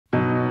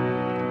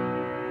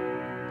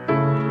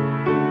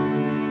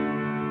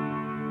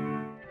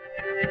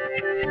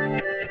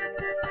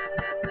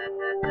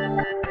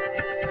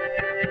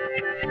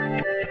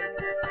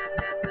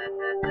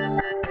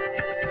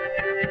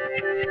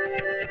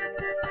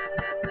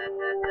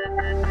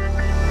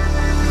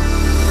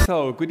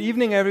So, good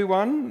evening,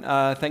 everyone.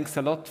 Thanks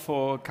a lot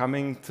for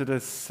coming to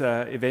this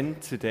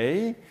event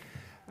today.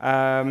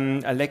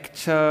 A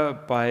lecture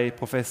by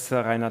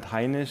Professor Reinhard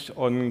Heinisch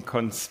on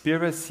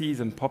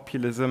Conspiracies and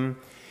Populism,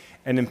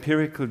 an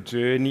empirical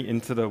journey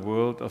into the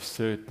world of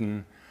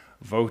certain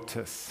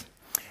voters.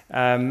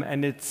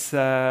 And it's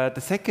the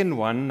second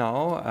one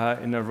now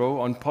in a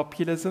row on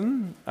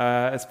populism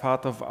as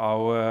part of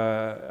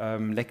our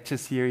lecture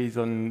series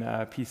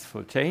on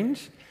peaceful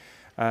change.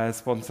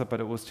 Sponsored by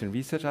the Austrian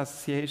Research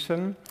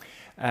Association.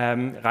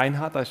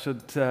 Reinhard, I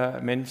should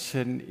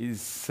mention,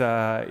 is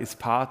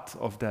part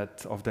of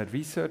that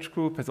research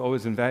group. Has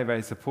always been very,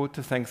 very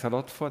supportive. Thanks a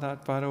lot for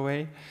that, by the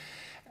way.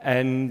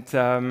 And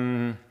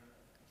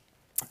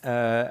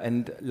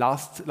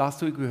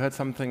last week we heard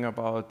something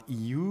about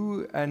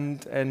EU and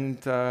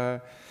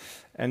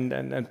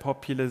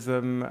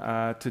populism.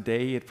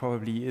 Today it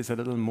probably is a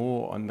little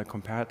more on the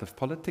comparative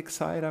politics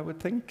side, I would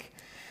think.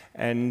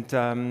 And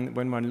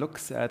when one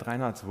looks at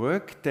Reinhard's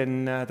work,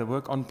 then the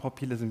work on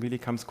populism really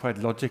comes quite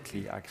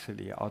logically,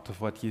 actually, out of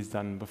what he's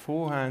done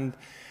beforehand.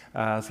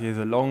 So he has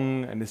a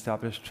long and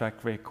established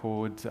track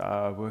record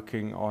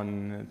working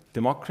on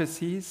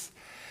democracies,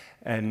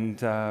 and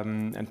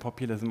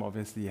populism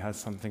obviously has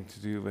something to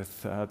do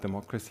with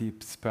democracy,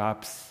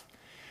 perhaps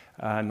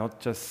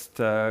not just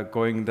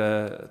going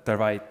the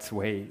right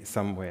way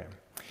somewhere.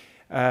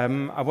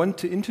 I want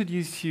to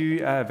introduce you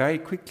very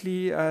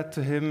quickly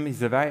to him.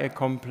 He's a very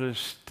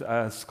accomplished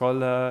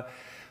scholar,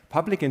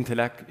 public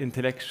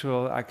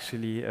intellectual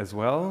actually as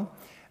well.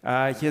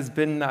 He has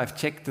been, I've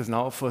checked this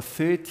now, for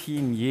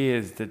 13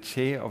 years, the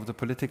chair of the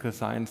political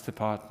science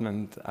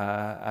department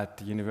at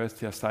the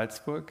University of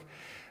Salzburg.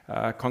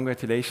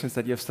 Congratulations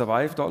that you have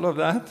survived all of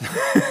that,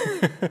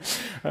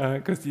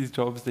 because these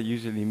jobs, they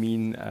usually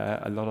mean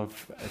a lot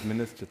of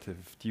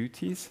administrative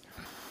duties.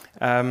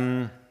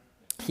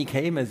 He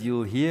came, as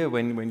you'll hear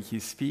when he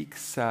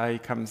speaks, he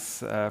comes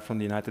from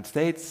the United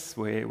States,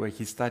 where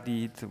he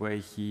studied, where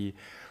he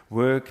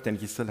worked, and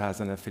he still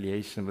has an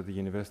affiliation with the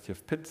University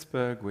of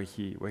Pittsburgh, where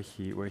he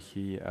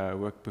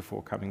worked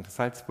before coming to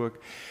Salzburg.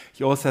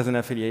 He also has an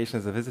affiliation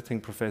as a visiting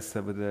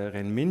professor with the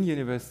Renmin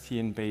University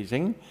in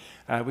Beijing,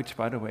 which,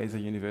 by the way, is a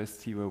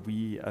university where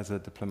we, as a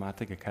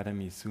Diplomatic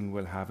Academy, soon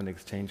will have an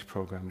exchange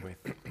program with.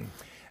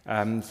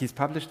 He's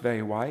published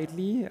very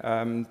widely.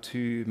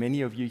 To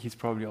many of you, he's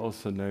probably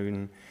also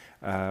known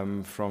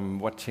from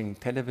watching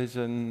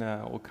television,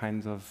 all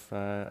kinds of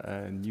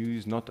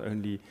news, not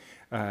only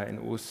in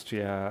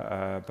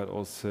Austria, but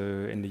also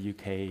in the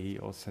UK,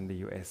 also in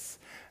the US,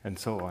 and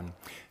so on.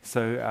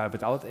 So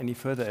without any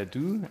further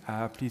ado,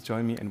 please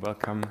join me and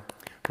welcome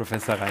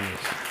Professor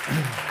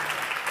Heinisch.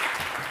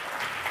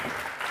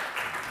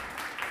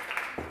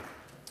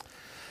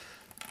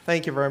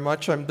 Thank you very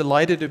much. I'm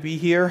delighted to be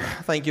here.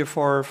 Thank you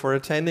for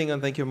attending,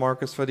 and thank you,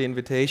 Markus, for the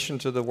invitation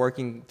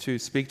to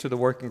speak to the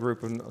working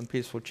group on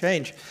peaceful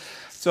change.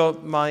 So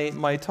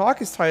my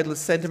talk is titled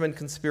Sentiment,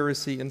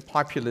 Conspiracy and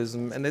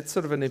Populism, and it's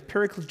sort of an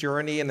empirical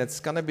journey, and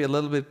it's going to be a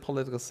little bit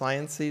political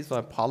sciencey, so I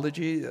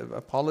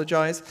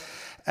apologize.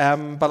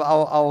 But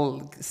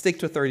I'll stick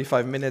to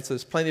 35 minutes.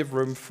 There's plenty of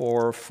room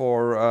for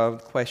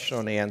question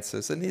and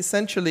answers. And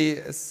essentially,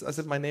 as I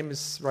said, my name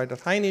is Reinhard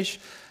Heinisch.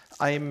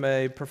 I'm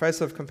a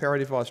professor of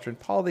comparative Austrian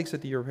politics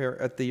at the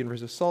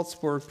University of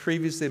Salzburg.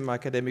 Previously, my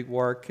academic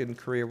work and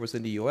career was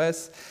in the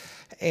US.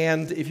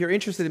 And if you're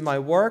interested in my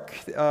work,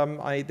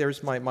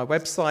 there's my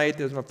website,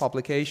 there's my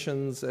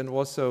publications, and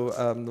also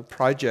the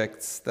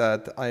projects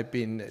that I've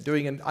been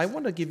doing. And I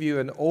want to give you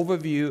an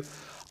overview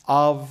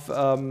of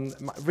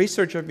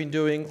research I've been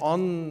doing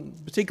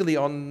particularly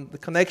on the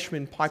connection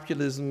between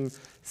populism,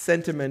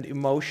 sentiment,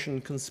 emotion,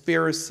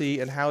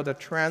 conspiracy, and how that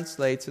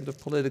translates into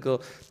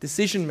political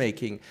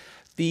decision-making.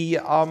 The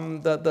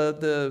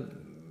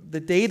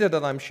data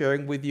that I'm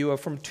sharing with you are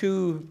from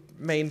two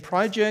main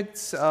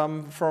projects,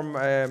 from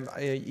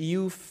a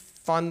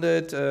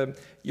EU-funded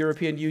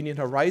European Union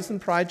Horizon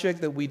project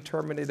that we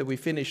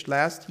finished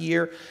last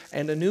year,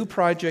 and a new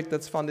project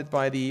that's funded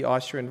by the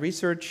Austrian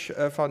Research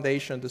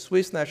Foundation, the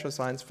Swiss National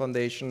Science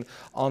Foundation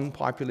on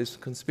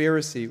populist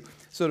conspiracy.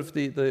 Sort of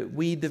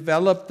we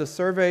developed the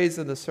surveys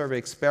and the survey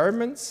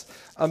experiments,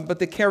 but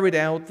they carried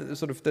out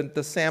sort of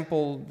the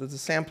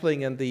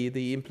sampling and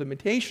the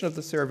implementation of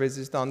the surveys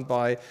is done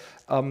by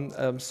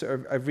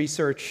a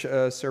research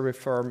survey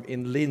firm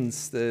in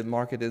Linz, the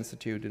Market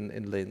Institute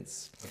in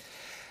Linz.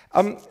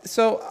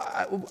 So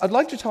I'd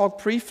like to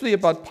talk briefly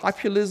about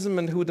populism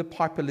and who the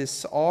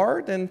populists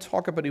are, then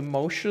talk about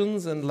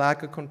emotions and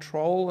lack of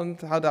control and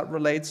how that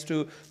relates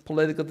to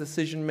political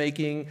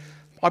decision-making,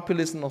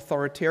 populism and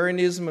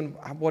authoritarianism, and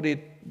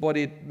what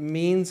it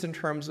means in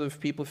terms of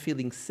people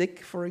feeling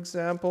sick, for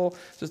example,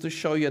 just to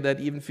show you that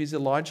even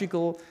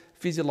physiological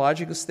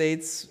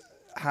states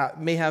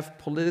may have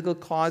political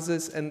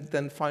causes, and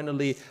then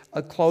finally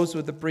I'll close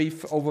with a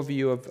brief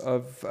overview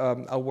of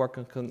our work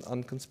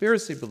on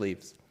conspiracy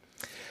beliefs.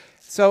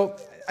 So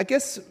I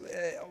guess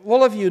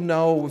all of you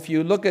know, if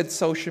you look at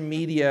social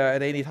media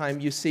at any time,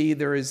 you see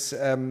there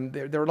are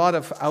a lot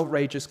of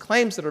outrageous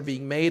claims that are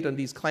being made, and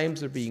these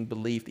claims are being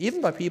believed,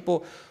 even by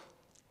people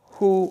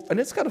who, and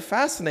it's kind of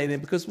fascinating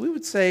because we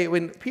would say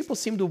when people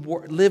seem to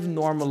live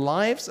normal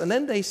lives and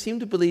then they seem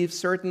to believe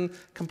certain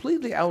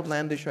completely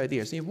outlandish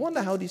ideas. And you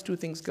wonder how these two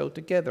things go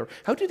together.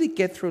 How do they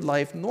get through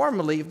life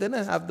normally if they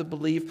don't have the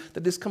belief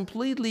that is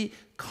completely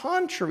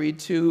contrary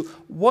to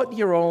what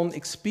your own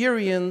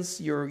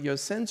experience, your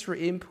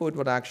sensory input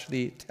would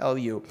actually tell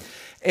you?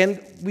 And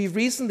we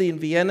recently in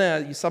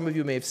Vienna, some of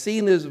you may have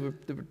seen this,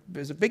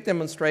 there's a big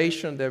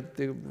demonstration, there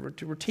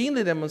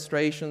routinely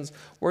demonstrations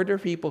where there are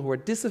people who are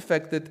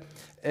disaffected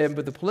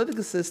with the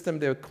political system.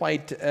 They're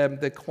quite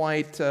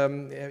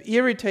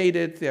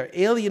irritated, they're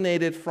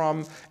alienated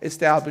from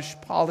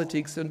established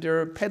politics, and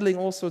they're peddling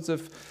all sorts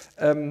of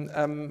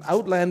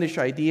outlandish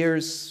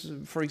ideas,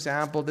 for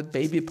example, that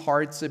baby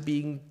parts are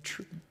being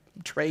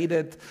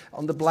traded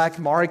on the black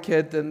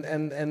market,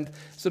 and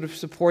sort of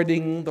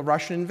supporting the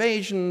Russian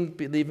invasion,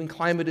 believing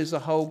climate is a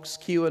hoax,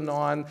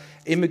 QAnon,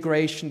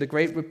 immigration, the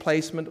Great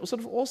Replacement,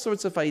 sort of all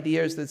sorts of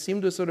ideas that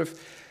seem to sort of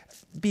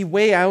be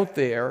way out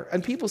there,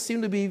 and people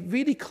seem to be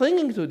really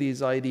clinging to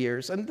these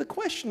ideas. And the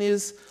question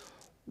is,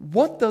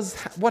 what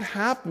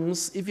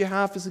happens if you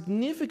have a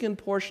significant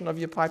portion of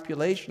your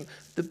population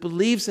that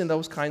believes in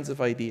those kinds of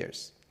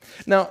ideas?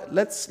 Now,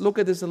 let's look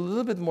at this in a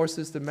little bit more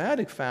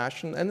systematic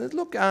fashion and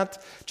look at,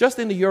 just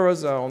in the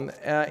Eurozone,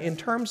 in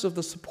terms of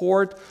the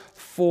support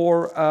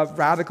for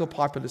radical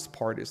populist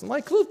parties. And I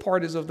include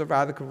parties of the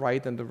radical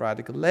right and the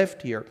radical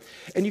left here.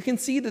 And you can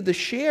see that the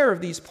share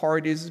of these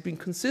parties has been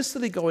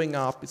consistently going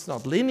up. It's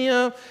not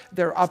linear,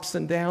 there are ups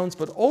and downs,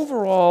 but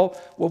overall,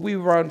 we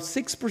were around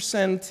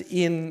 6%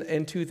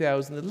 in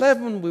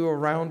 2011, we were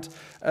around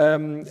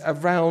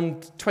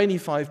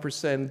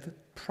 25%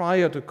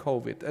 prior to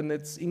COVID, and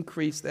it's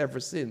increased ever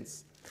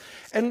since.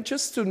 And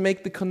just to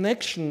make the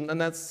connection, and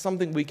that's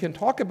something we can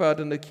talk about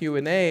in the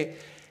Q&A,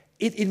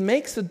 it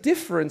makes a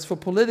difference for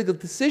political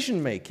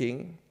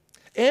decision-making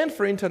and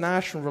for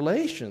international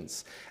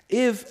relations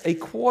if a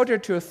quarter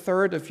to a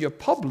third of your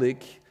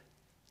public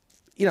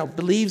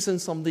believes in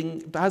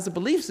something, has a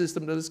belief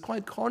system that is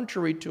quite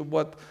contrary to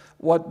what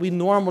we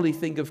normally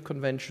think of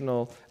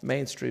conventional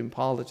mainstream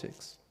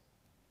politics.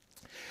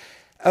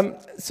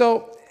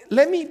 So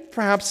let me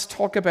perhaps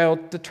talk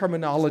about the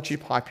terminology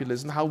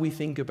populism, how we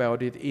think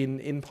about it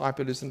in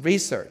populism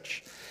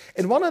research.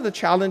 And one of the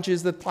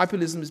challenges that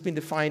populism has been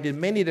defined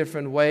in many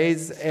different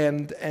ways,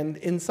 and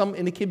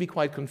it can be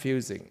quite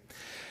confusing.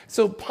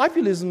 So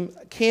populism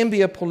can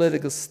be a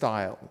political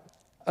style.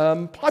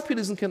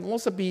 Populism can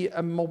also be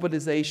a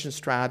mobilization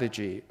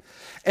strategy.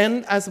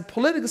 And as a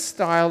political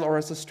style or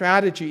as a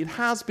strategy, it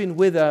has been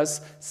with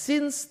us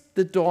since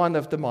the dawn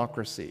of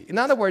democracy. In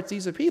other words,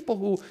 these are people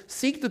who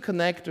seek to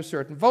connect to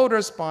certain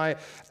voters by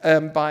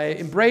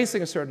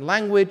embracing a certain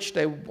language.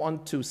 They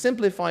want to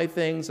simplify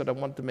things, or they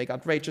want to make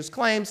outrageous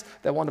claims,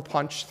 they want to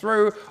punch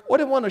through, or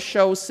they want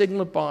to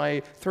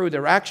signal through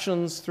their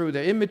actions, through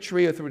their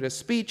imagery, or through their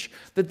speech,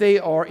 that they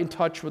are in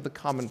touch with the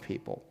common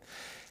people.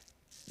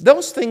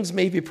 Those things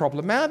may be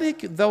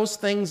problematic. Those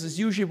things is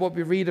usually what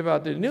we read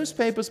about in the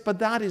newspapers, but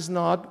that is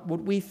not what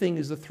we think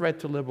is a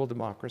threat to liberal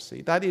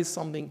democracy. That is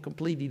something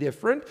completely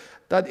different.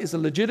 That is a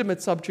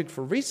legitimate subject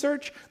for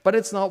research, but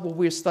it's not what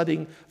we're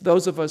studying,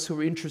 those of us who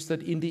are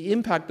interested in the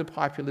impact of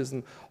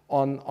populism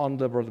on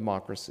liberal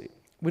democracy.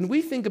 When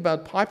we think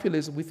about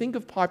populism, we think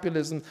of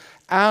populism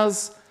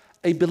as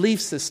a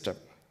belief system,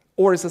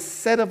 or as a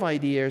set of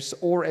ideas,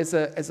 or as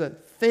a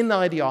thin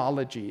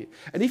ideology.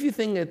 And if you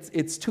think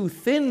it's too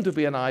thin to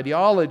be an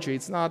ideology,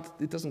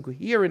 it doesn't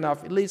cohere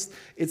enough, at least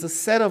it's a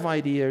set of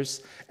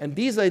ideas, and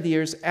these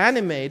ideas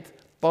animate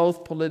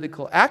both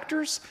political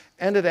actors,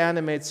 and it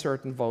animates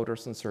certain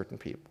voters and certain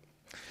people.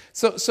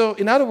 So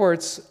in other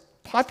words,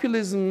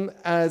 populism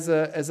as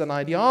an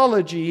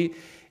ideology,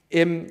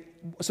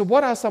 so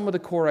what are some of the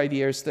core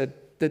ideas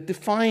that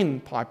define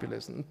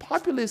populism?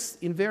 Populists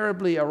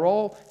invariably are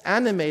all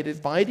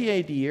animated by the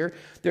idea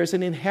there's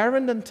an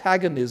inherent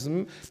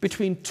antagonism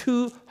between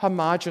two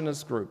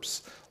homogeneous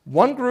groups.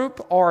 One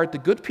group are the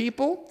good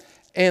people,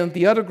 and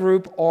the other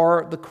group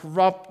are the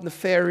corrupt,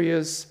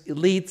 nefarious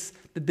elites,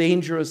 the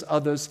dangerous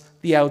others,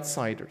 the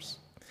outsiders.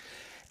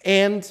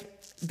 And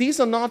these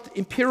are not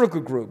empirical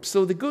groups,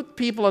 so the good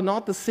people are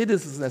not the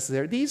citizens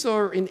necessarily. These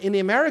are, in the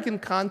American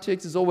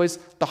context, is always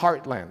the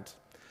heartland.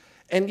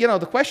 And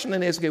the question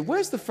then is, okay,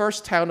 where's the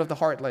first town of the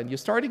heartland? You're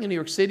starting in New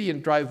York City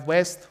and drive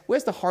west,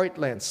 where's the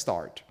heartland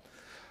start?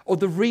 Or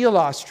the real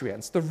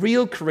Austrians, the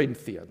real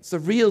Corinthians, the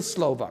real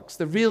Slovaks,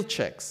 the real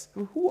Czechs.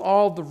 Who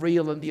are the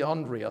real and the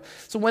unreal?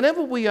 So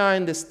whenever we are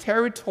in this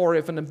territory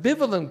of an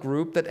ambivalent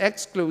group that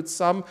excludes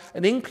some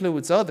and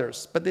includes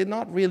others, but they're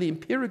not really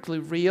empirically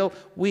real,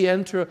 we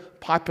enter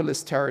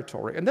populist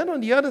territory. And then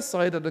on the other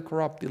side are the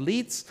corrupt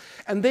elites,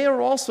 and they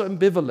are also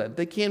ambivalent.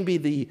 They can be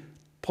the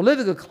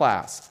political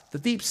class, the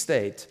deep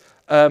state,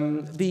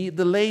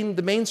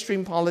 the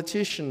mainstream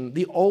politician,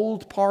 the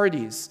old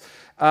parties,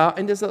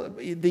 And there's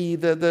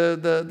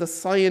the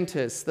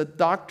scientists, the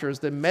doctors,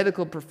 the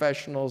medical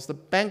professionals, the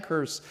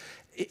bankers,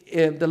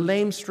 the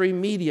lamestream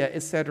media,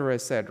 etc.,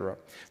 etc.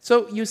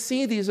 So you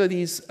see these are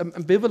these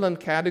ambivalent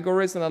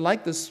categories, and I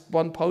like this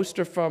one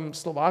poster from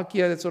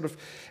Slovakia that sort of,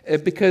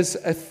 because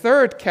a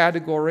third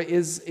category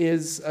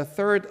is a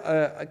third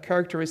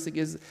characteristic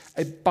is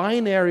a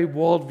binary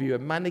worldview, a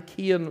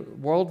Manichaean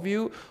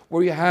worldview,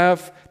 where you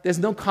have, there's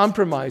no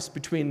compromise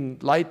between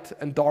light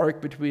and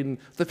dark, between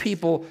the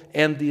people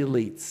and the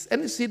elites.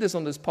 And you see this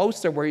on this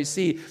poster where you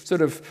see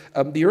sort of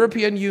the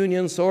European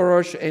Union,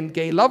 Soros, and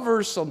gay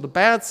lovers on the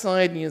bad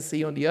side, and you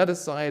see on the other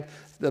side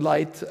the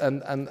light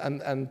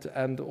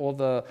and all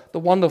the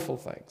wonderful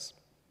things.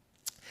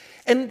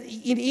 And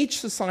in each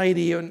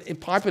society,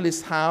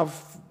 populists have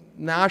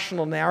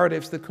national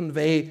narratives that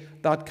convey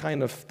that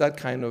kind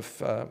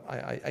of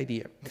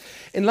idea.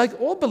 And like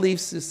all belief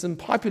systems,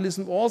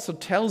 populism also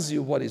tells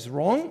you what is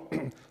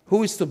wrong,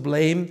 who is to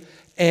blame,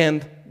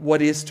 and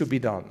what is to be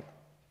done.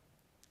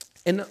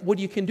 And what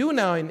you can do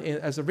now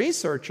as a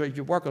researcher, if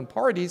you work on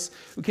parties,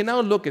 you can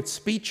now look at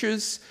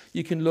speeches,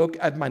 you can look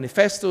at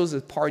manifestos,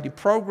 at party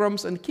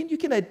programs, and you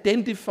can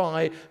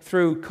identify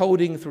through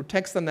coding, through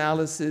text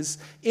analysis,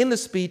 in the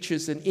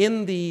speeches and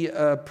in the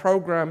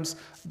programs,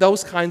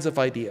 those kinds of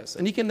ideas.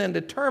 And you can then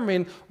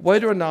determine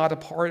whether or not a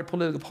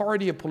political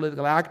party, a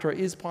political actor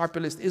is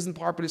populist, isn't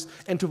populist,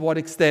 and to what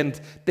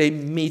extent they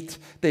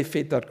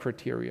fit that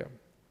criteria.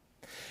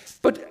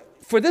 But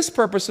for this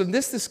purpose, in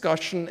this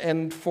discussion,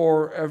 and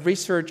for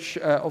research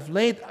of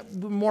late,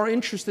 we're more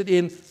interested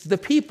in the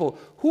people.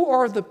 Who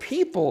are the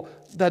people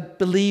that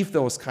believe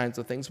those kinds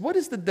of things? What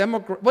is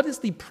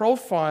the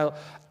profile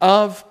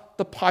of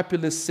the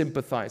populist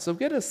sympathizer? So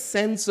get a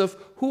sense of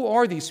who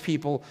are these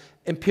people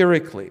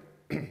empirically.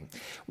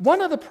 One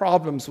of the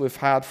problems we've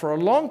had for a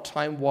long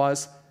time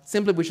was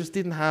simply we just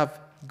didn't have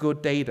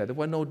good data. There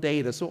were no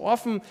data. So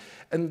often,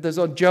 and there's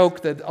a joke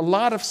that a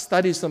lot of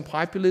studies on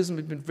populism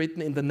have been written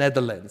in the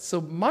Netherlands.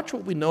 So much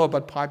what we know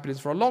about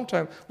populism for a long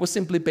time was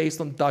simply based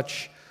on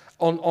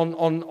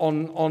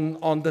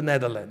on the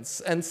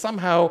Netherlands. And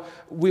somehow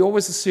we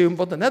always assume,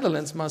 well, the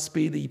Netherlands must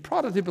be the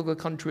prototypical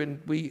country, and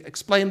we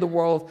explain the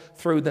world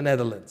through the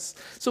Netherlands.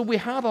 So we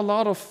had a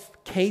lot of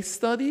case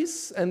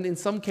studies, and in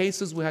some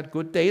cases we had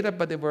good data,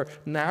 but they were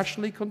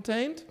nationally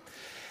contained.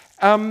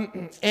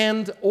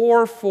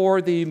 Or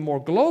for the more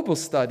global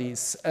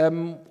studies,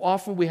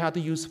 often we had to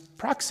use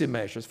proxy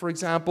measures. For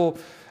example,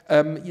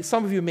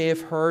 some of you may have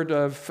heard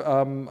of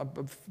a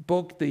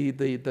book, called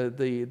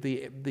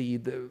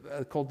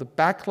The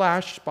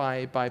Backlash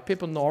by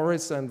Pippa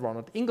Norris and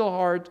Ronald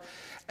Inglehart.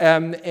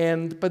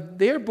 But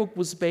their book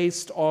was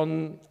based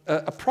on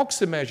a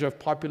proxy measure of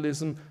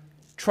populism,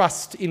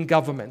 trust in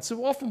government.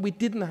 So often we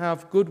didn't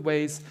have good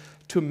ways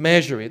to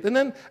measure it. And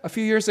then a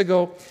few years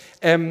ago,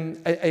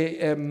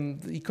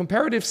 the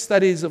comparative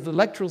studies of the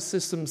electoral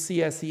system,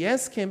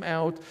 CSES, came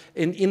out.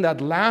 In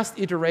that last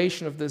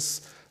iteration of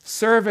this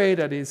survey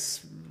that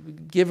is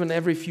given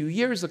every few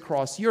years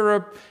across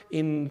Europe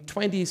in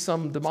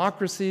 20-some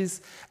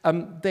democracies,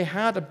 they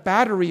had a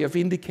battery of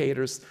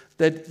indicators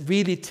that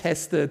really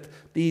tested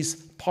these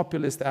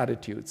populist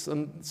attitudes.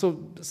 And so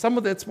some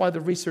of that's why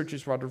the research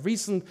is rather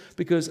recent,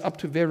 because up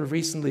to very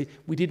recently,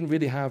 we didn't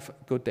really have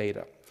good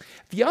data.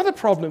 The other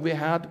problem we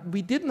had,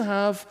 we didn't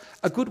have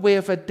a good way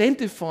of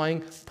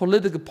identifying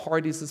political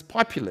parties as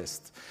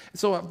populist.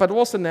 So, but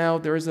also now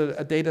there is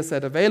a data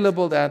set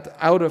available that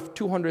out of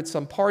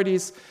 200-some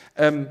parties,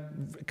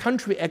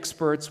 country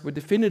experts were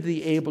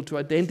definitively able to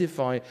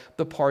identify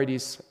the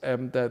parties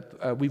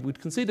that we would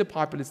consider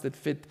populist that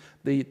fit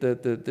the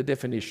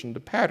definition,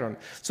 the pattern.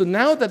 So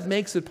now that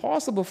makes it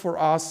possible for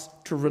us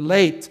to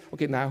relate,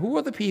 okay, now who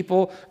are the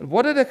people and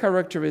what are the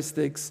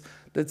characteristics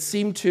that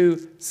seem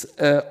to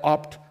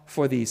opt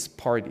for these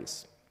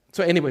parties.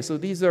 So anyway, so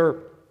these are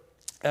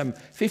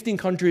 15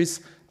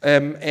 countries,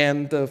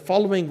 and the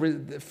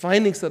following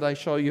findings that I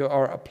show you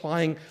are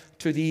applying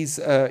to these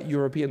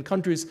European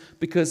countries,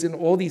 because in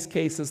all these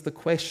cases the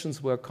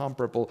questions were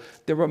comparable.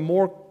 There were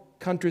more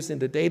countries in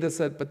the data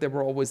set, but there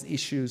were always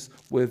issues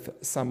with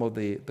some of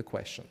the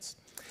questions.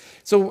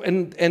 So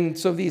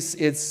so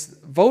it's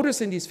voters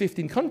in these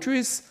 15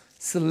 countries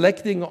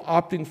selecting or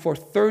opting for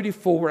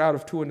 34 out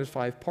of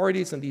 205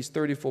 parties, and these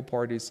 34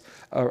 parties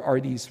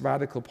are these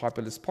radical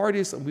populist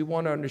parties, and we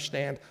want to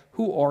understand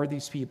who are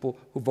these people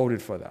who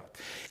voted for that.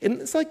 And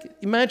it's like,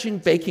 imagine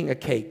baking a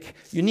cake.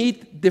 You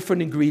need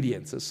different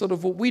ingredients. It's sort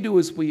of what we do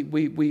is we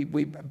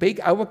bake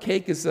our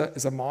cake as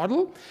a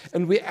model,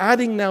 and we're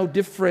adding now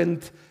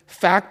different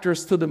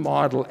factors to the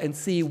model and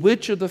see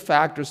which of the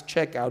factors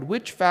check out,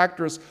 which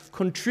factors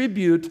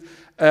contribute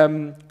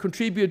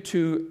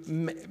to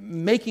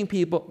making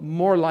people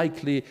more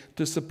likely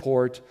to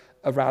support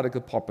a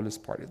radical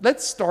populist party.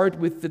 Let's start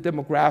with the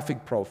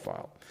demographic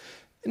profile.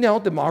 You know,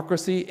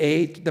 demography,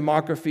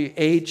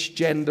 age,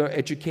 gender,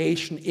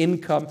 education,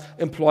 income,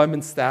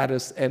 employment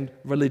status, and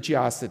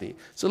religiosity.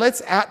 So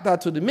let's add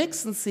that to the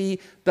mix and see,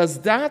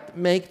 does that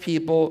make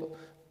people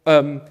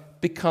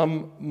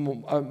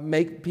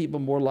make people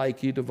more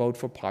likely to vote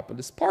for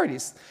populist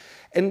parties.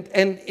 And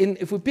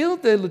if we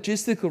build the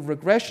logistical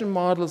regression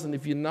models, and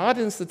if you're not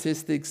in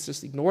statistics,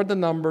 just ignore the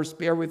numbers,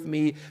 bear with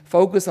me,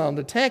 focus on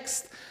the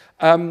text.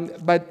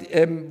 But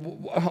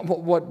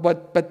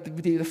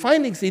the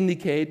findings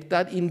indicate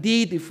that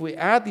indeed, if we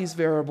add these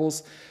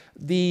variables,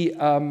 the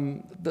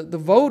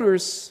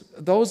voters,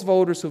 those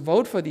voters who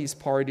vote for these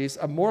parties,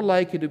 are more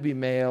likely to be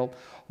male,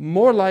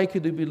 more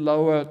likely to be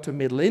lower to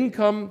middle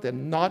income. They're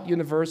not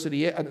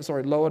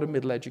lower to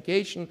middle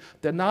education.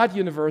 They're not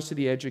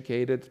university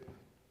educated.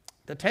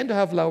 They tend to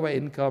have lower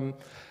income.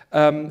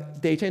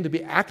 They tend to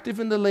be active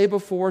in the labor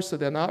force, so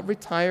they're not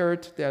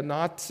retired. They're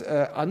not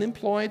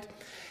unemployed.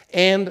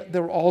 And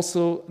they're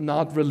also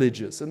not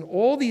religious. And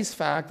all these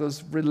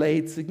factors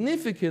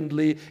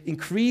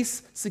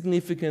increase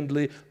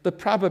significantly the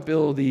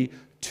probability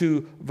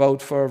to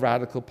vote for a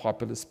radical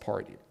populist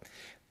party.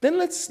 Then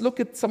let's look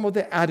at some of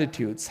the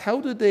attitudes.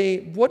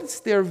 What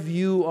is their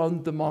view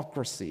on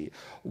democracy?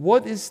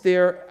 What is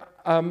their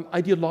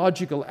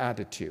ideological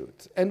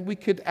attitude? And we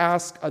could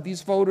ask, are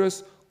these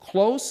voters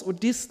close or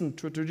distant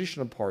to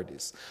traditional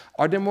parties?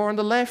 Are they more on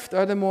the left?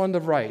 Are they more on the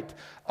right?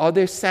 Are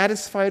they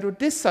satisfied or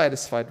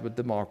dissatisfied with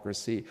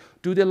democracy?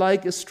 Do they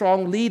like a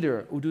strong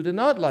leader or do they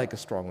not like a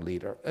strong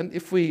leader? And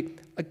if we,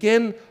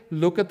 again,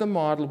 look at the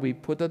model, we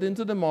put that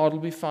into the model,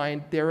 we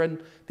find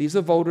these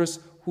are voters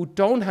who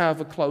don't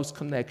have a close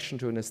connection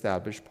to an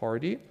established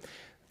party.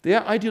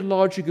 They're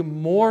ideologically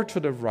more to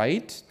the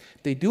right.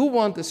 They do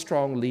want a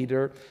strong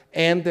leader,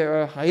 and they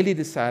are highly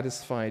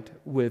dissatisfied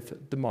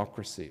with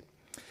democracy.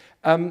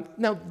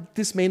 Now,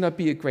 this may not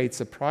be a great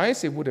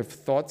surprise. I would have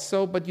thought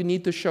so, but you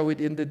need to show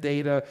it in the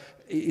data.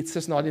 It's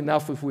just not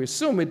enough if we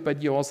assume it,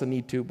 but you also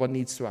need to, one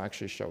needs to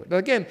actually show it. Now,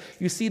 again,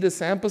 you see the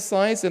sample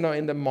size.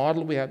 In the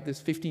model, we have this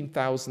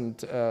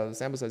 15,000,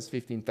 sample size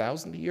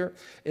 15,000 here.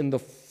 In the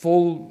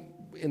full,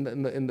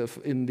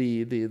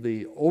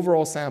 the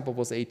overall sample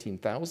was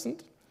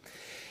 18,000.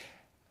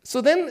 So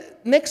then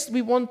next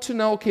we want to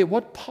know, okay,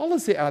 what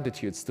policy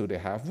attitudes do they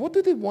have? What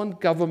do they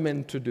want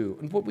government to do?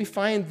 And what we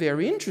find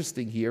very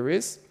interesting here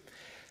is,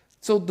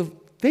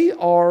 they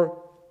are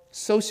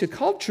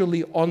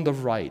socioculturally on the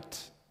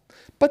right,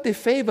 but they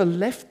favor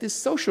leftist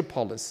social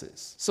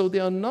policies. So they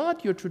are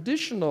not your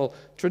traditional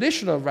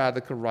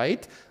radical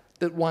right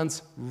that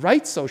wants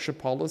right social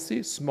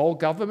policy, small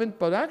government,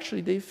 but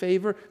actually they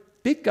favor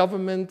big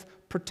government,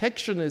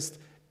 protectionist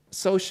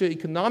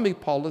socioeconomic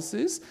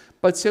policies,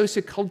 but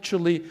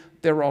socioculturally,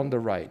 they're on the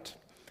right.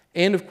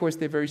 And of course,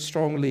 they're very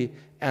strongly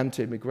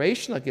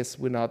anti-immigration. I guess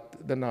it's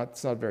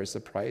not very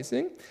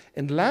surprising.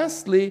 And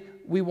lastly,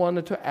 we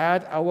wanted to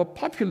add our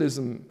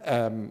populism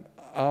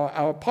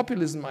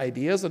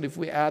ideas, and if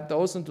we add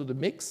those into the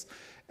mix,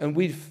 and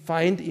we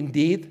find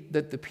indeed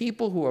that the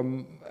people who are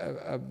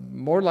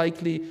more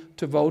likely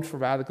to vote for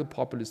radical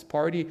populist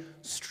party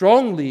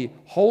strongly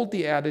hold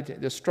the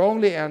attitude, they're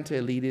strongly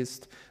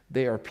anti-elitist,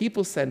 they are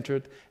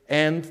people-centered,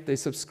 and they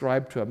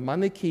subscribe to a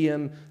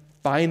Manichaean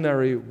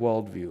binary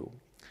worldview.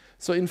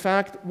 So in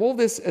fact, all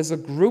this as a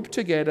group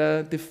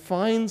together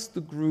defines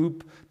the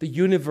group, the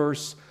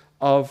universe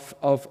of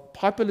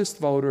populist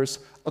voters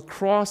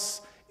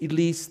across at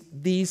least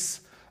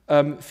these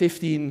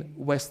 15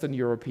 Western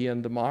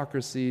European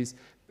democracies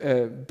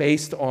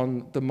based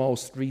on the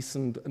most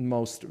recent and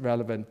most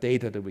relevant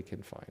data that we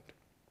can find.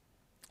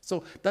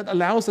 So that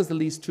allows us at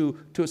least to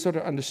sort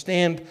of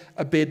understand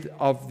a bit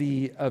of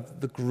the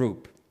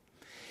group.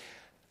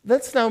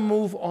 Let's now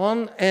move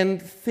on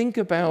and think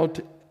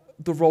about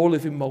the role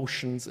of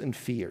emotions and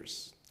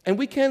fears. And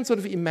we can sort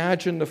of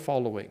imagine the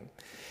following.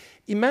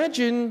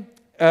 Imagine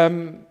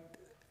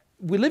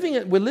we're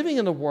living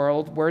in a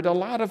world where there are a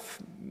lot of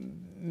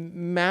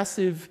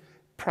massive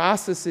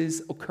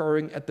processes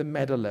occurring at the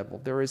meta level.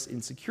 There is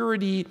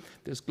insecurity,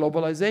 there's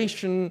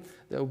globalization,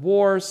 there are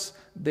wars,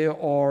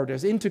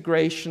 there's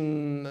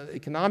integration,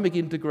 economic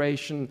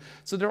integration.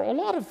 So there are a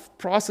lot of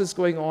processes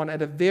going on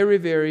at a very,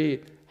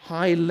 very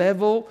high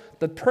level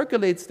that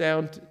percolates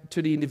down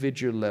to the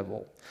individual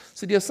level.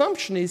 So the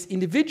assumption is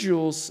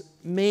individuals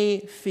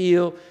may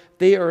feel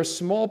they are a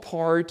small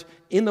part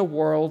in a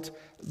world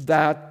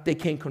that they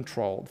can't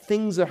control.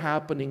 Things are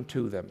happening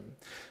to them.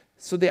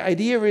 So the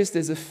idea is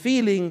there's a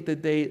feeling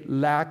that they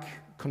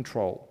lack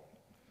control.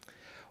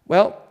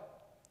 Well,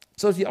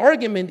 so the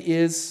argument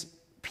is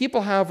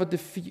people have a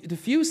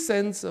diffuse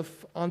sense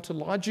of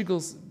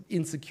ontological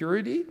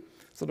insecurity,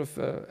 sort of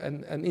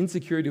an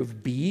insecurity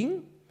of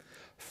being,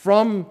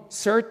 from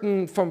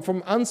uncertain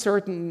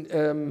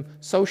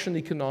social and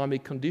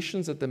economic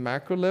conditions at the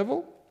macro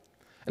level.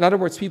 In other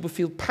words, people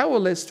feel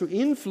powerless to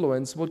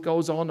influence what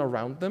goes on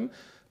around them.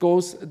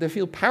 They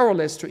feel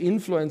powerless to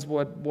influence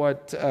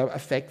what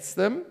affects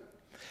them.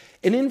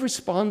 And in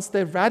response,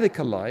 they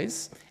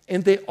radicalize,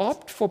 and they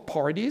opt for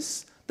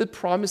parties that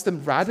promise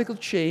them radical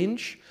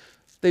change.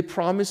 They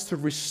promise to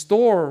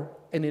restore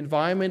an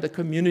environment, a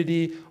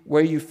community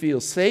where you feel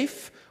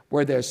safe,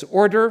 where there's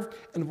order,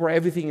 and where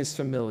everything is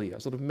familiar,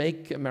 sort of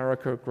make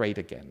America great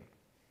again.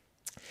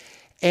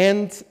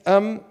 And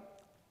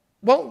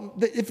well,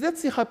 if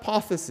that's the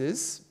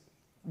hypothesis,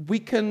 we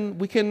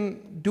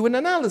can do an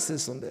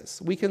analysis on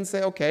this. We can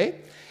say,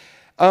 okay,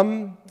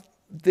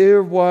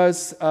 there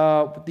was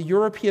the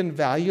European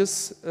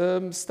Values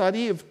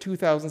Study of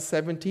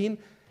 2017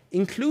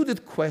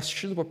 included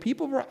questions where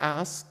people were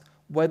asked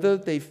whether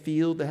they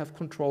feel they have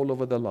control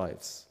over their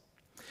lives.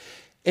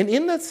 And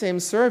in that same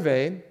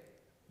survey,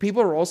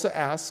 people were also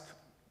asked,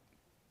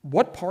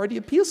 what party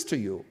appeals to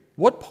you?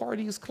 What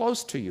party is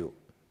close to you?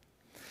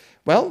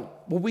 Well,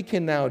 what we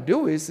can now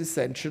do is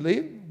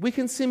essentially, we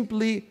can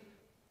simply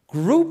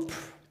group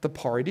the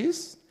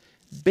parties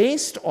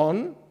based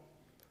on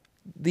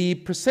the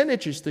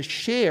percentages, the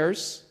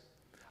shares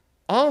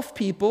of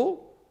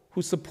people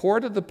who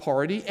supported the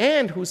party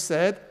and who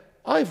said,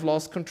 I've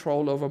lost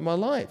control over my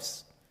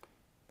lives.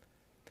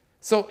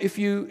 So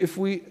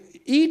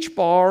each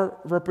bar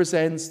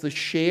represents the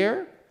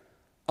share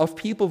of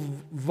people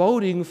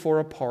voting for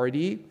a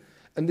party,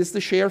 and this is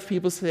the share of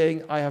people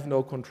saying, I have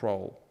no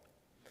control.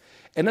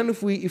 And then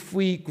if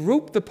we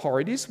group the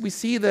parties, we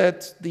see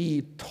that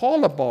the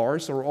taller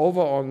bars are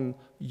over on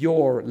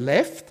your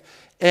left,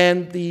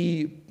 and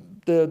the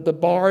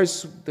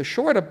bars, the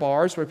shorter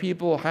bars, where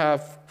people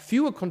have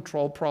fewer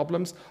control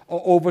problems,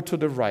 are over to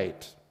the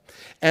right.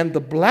 And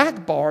the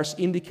black bars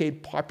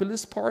indicate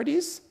populist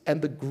parties,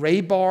 and the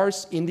gray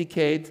bars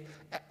indicate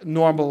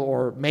normal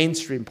or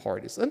mainstream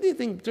parties. And I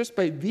think just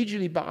by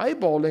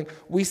eyeballing,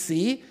 we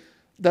see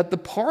that the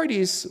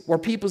parties where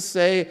people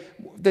say,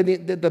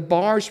 the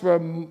bars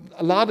where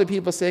a lot of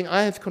people are saying,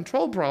 I have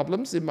control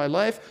problems in my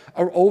life,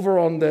 are over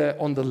on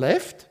the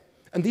left.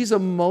 And these are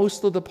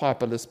most of the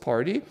populist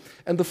party.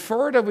 And the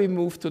further we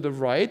move to the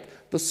right,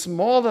 the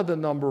smaller the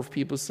number of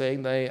people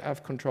saying they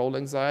have control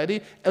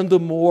anxiety, and the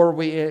more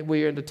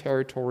we're in the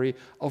territory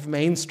of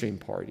mainstream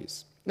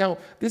parties. Now,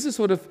 this is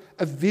sort of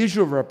a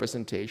visual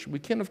representation. We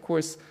can, of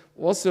course,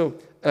 also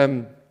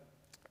do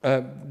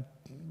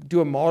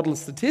a model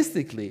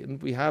statistically,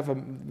 and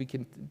we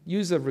can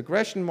use a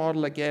regression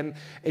model again.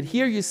 And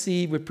here you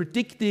see we're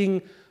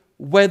predicting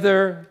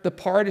whether the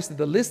parties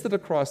that are listed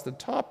across the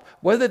top,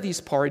 whether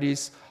these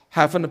parties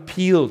have an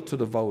appeal to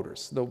the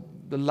voters.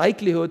 The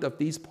likelihood of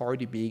these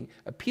parties being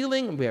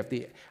appealing, and we have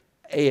the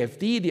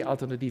AfD, the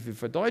Alternative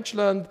für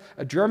Deutschland,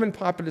 a German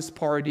populist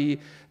party,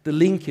 the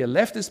Linke, a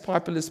leftist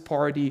populist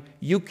party,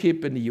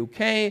 UKIP in the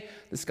UK,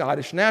 the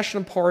Scottish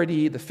National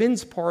Party, the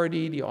Finns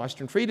Party, the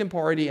Austrian Freedom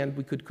Party, and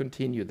we could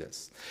continue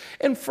this.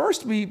 And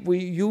first we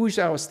use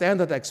our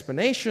standard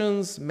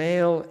explanations: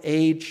 male,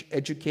 age,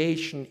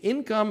 education,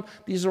 income.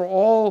 These are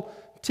all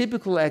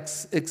typical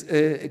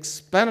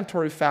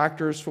explanatory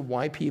factors for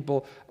why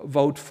people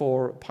vote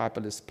for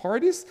populist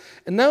parties.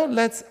 And now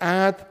let's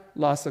add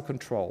loss of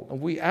control.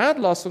 And we add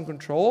loss of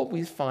control,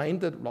 we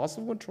find that loss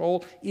of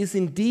control is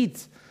indeed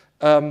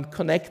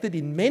connected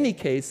in many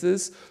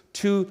cases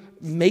to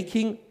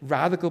making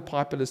radical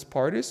populist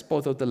parties,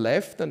 both of the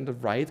left and the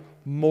right,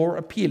 more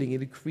appealing.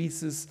 It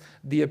increases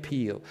the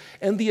appeal.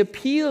 And the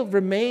appeal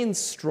remains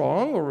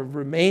strong, or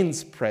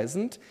remains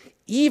present,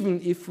 even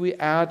if we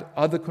add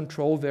other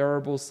control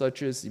variables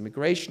such as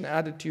immigration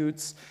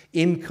attitudes,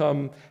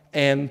 income,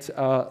 and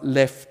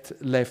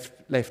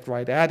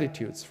left-right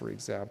attitudes, for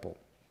example.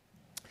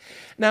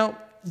 Now,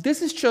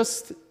 this is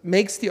just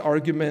makes the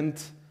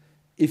argument,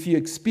 if you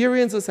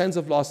experience a sense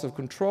of loss of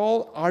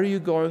control, are you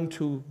going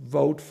to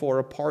vote for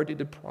a party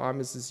that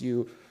promises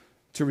you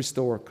to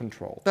restore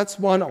control? That's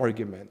one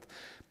argument.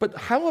 But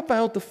how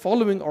about the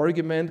following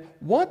argument?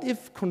 What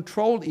if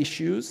control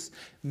issues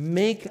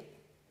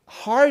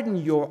harden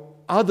your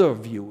other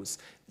views,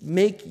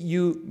 make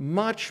you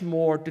much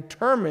more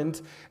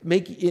determined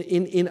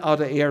in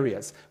other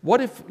areas?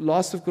 What if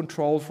loss of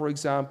control, for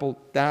example,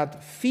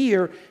 that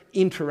fear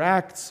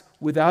interacts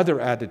with other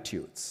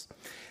attitudes?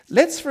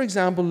 Let's, for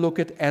example, look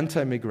at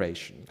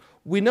anti-immigration.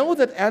 We know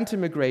that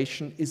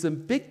anti-immigration is a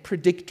big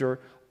predictor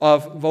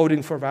of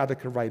voting for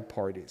radical right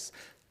parties.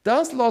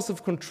 Does loss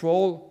of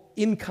control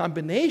in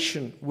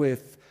combination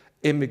with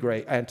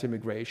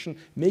anti-immigration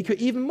make you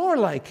even more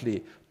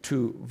likely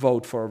to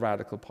vote for a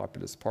radical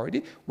populist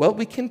party? Well,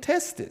 we can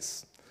test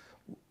this.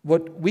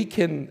 What we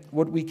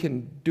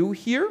can do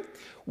here,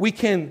 we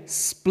can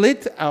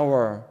split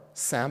our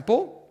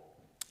sample,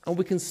 and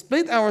we can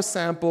split our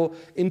sample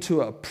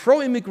into a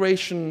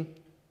pro-immigration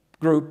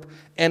group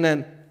and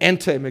an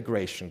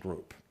anti-immigration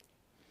group.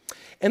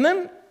 And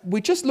then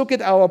we just look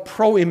at our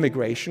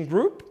pro-immigration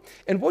group,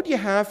 and what you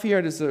have here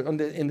is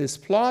in this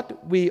plot,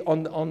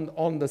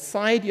 on the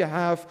side you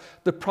have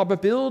the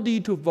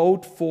probability to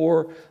vote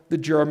for the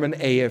German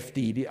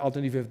AfD, the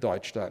Alternative für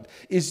Deutschland.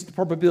 Is the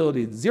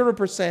probability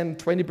 0%,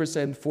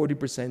 20%, 40%,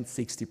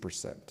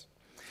 60%.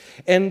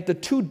 And the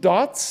two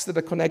dots that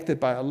are connected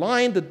by a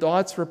line, the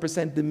dots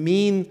represent the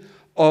mean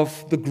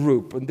of the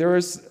group. And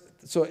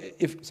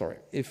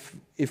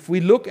if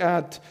we look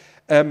at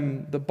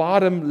the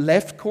bottom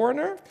left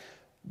corner,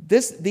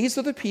 these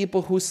are the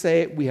people who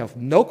say we have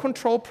no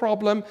control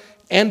problem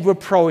and we're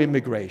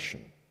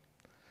pro-immigration.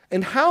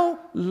 And how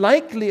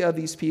likely are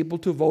these people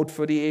to vote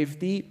for the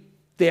AfD?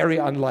 very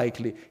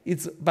unlikely.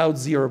 It's about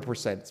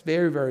 0%. It's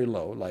very, very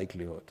low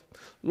likelihood.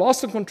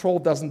 Loss of control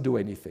doesn't do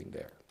anything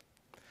there.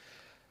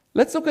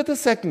 Let's look at the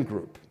second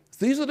group.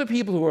 These are the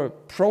people who are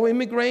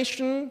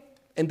pro-immigration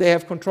and they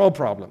have control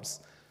problems.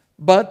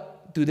 But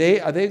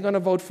are they going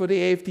to vote for the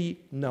AfD?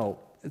 No.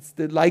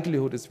 The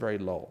likelihood is very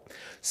low.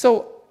 So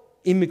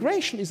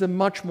immigration is a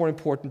much more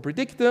important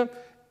predictor,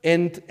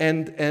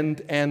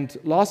 and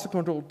loss of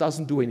control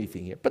doesn't do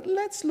anything here. But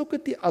let's look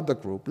at the other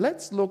group.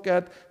 Let's look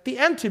at the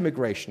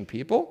anti-immigration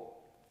people.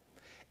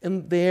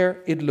 And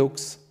there it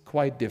looks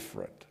quite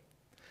different.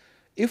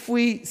 If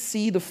we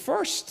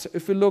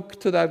look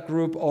to that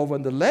group over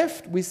on the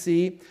left, we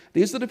see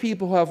these are the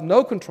people who have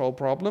no control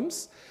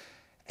problems,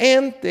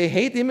 and they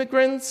hate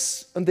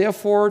immigrants, and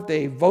therefore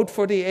they vote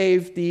for the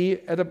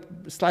AfD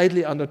at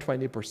slightly under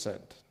 20%.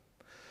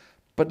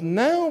 But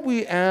now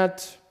we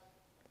add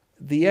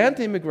the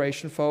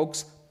anti-immigration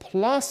folks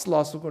plus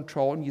loss of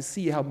control, and you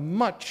see how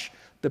much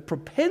the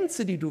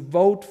propensity to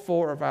vote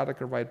for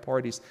radical right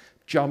parties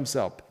jumps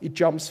up. It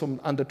jumps from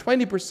under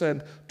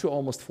 20% to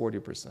almost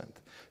 40%.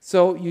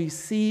 So you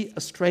see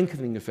a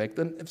strengthening effect.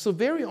 And so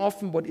very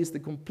often what is the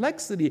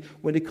complexity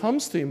when it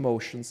comes to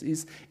emotions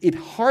is it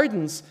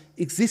hardens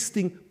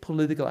existing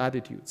political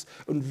attitudes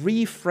and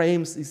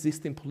reframes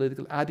existing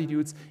political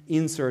attitudes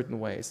in certain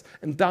ways.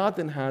 And that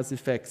then has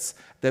effects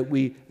that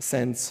we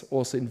sense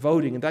also in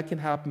voting. And that can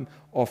happen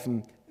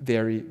often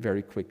very,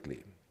 very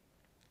quickly.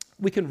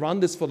 We can run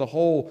this for the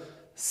whole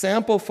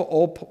sample for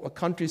all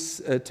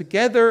countries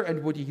together,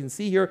 and what you can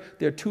see here,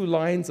 there are two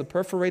lines, a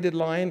perforated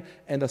line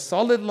and a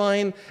solid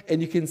line, and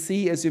you can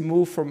see as you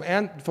move from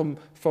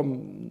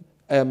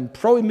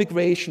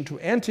pro-immigration to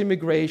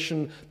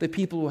anti-immigration, the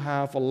people who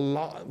have a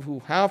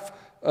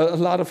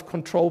lot of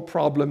control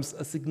problems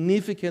are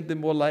significantly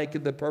more likely.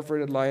 The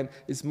perforated line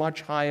is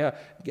much higher.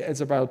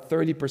 It's about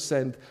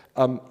 30%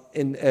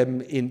 in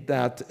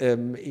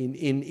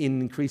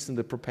increasing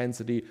the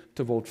propensity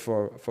to vote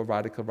for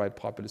radical right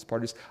populist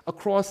parties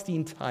across the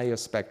entire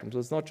spectrum. So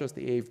it's not just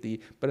the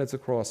AfD, but it's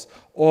across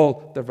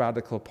all the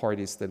radical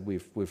parties that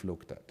we've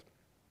looked at.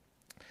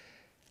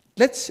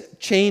 Let's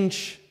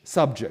change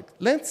subject.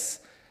 Let's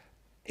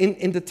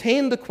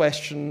entertain the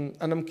question,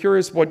 and I'm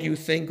curious what you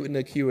think in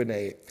the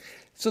Q&A.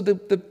 So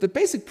the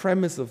basic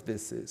premise of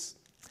this is,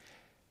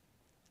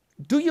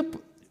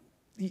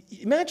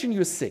 imagine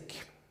you're sick.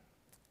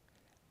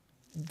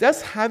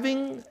 Does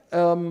having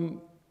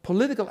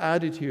political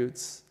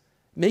attitudes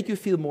make you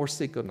feel more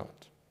sick or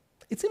not?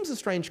 It seems a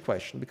strange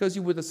question, because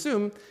you would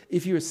assume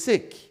if you're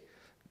sick,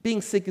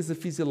 being sick is a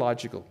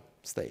physiological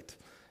state.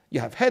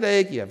 You have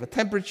headache, you have a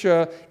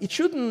temperature. It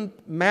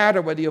shouldn't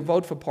matter whether you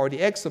vote for party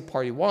X or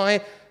party Y,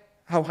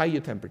 how high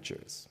your temperature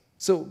is.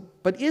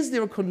 But is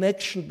there a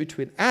connection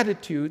between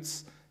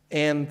attitudes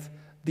and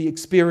the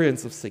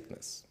experience of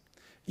sickness?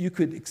 You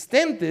could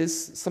extend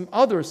this some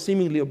other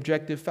seemingly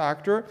objective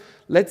factor.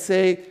 Let's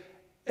say,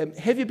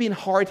 have you been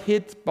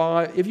hit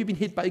by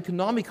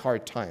economic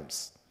hard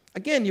times?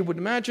 Again, you would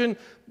imagine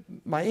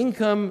my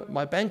income,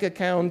 my bank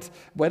account,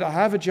 whether I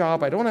have a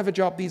job, I don't have a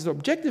job, these are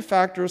objective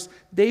factors.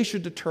 They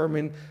should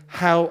determine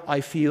how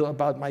I feel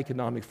about my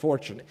economic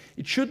fortune.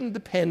 It shouldn't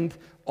depend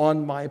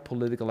on my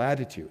political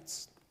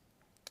attitudes.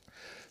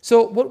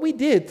 So what we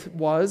did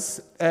was,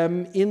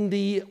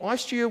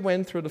 Austria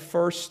went through the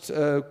first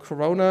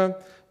corona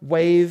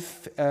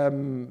wave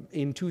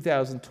in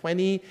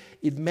 2020.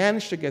 It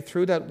managed to get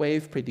through that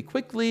wave pretty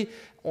quickly.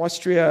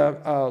 Austria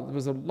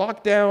was a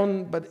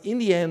lockdown, but in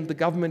the end, the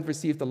government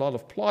received a lot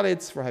of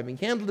plaudits for having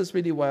handled this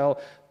really well.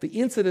 The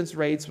incidence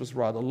rates was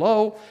rather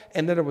low,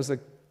 and then there was a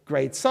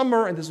great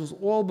summer, and this was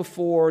all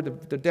before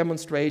the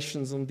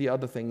demonstrations and the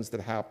other things that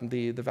happened,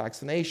 the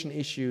vaccination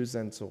issues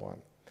and so on.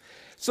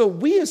 So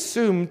we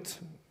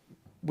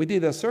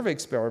did a survey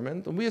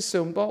experiment, and we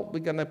assumed, well, we're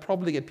going to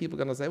probably get people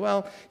going to say,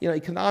 well,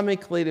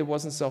 economically it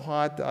wasn't so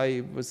hot,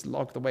 I was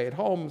locked away at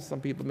home, some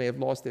people may have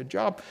lost their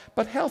job,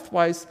 but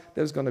health-wise,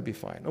 there's going to be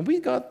fine. And we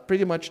got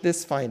pretty much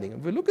this finding.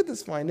 And we look at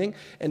this finding,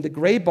 and the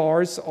gray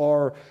bars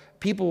are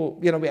people,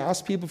 we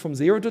asked people from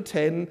 0 to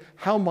 10,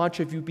 how much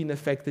have you been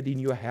affected in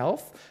your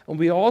health? And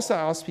we also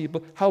asked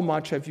people, how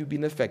much have you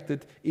been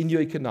affected in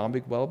your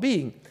economic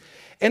well-being?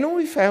 And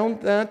we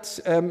found that,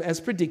 as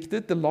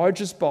predicted, the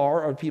largest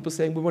bar are people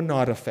saying we were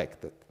not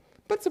affected.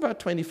 But it's about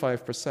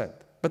 25%.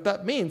 But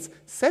that means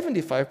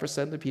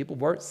 75% of people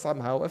were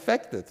somehow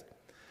affected,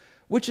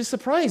 which is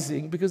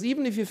surprising, because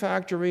even if you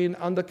factor in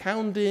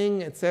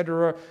undercounting,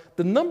 etc.,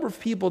 the number of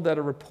people that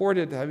are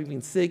reported having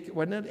been sick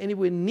were not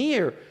anywhere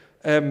near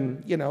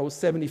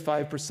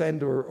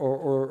 75%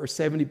 or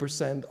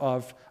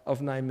 70%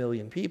 of 9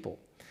 million people.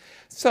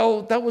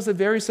 So that was a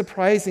very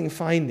surprising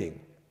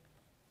finding.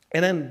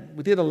 And then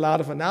we did a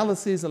lot of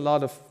analysis,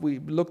 we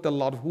looked at a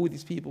lot of who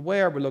these people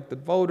were, we looked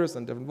at voters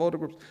and different voter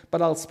groups,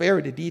 but I'll spare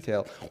you the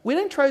detail. We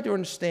then tried to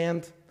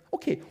understand,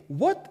 okay,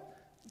 what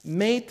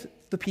made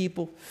the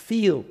people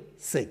feel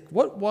sick?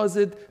 What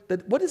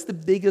is the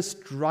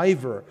biggest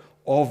driver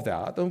of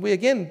that? And we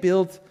again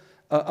built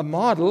a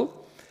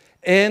model,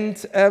 And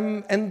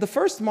the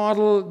first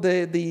model,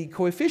 the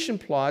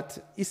coefficient plot,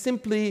 is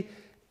simply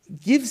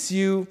gives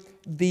you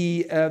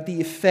the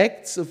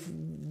effects of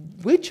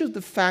which of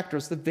the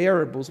factors, the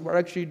variables, were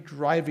actually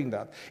driving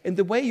that. And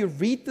the way you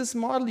read this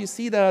model, you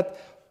see that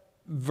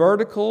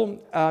vertical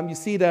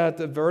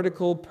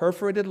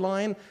perforated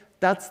line,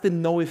 that's the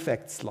no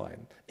effects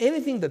line.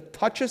 Anything that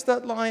touches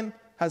that line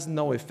has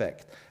no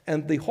effect.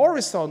 And the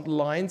horizontal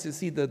lines, you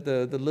see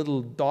the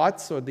little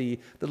dots or the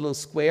little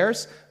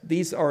squares,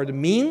 these are the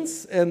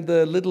means, and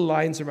the little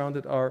lines around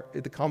it are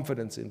the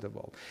confidence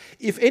interval.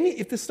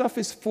 If the stuff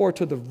is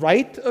to the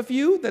right of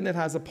you, then it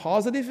has a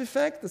positive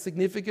effect, a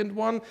significant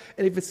one,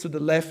 and if it's to the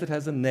left, it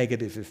has a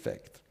negative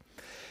effect.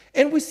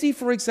 And we see,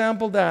 for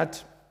example,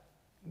 that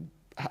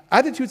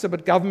attitudes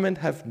about government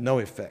have no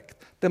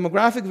effect.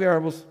 Demographic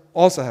variables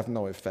also have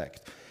no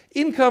effect.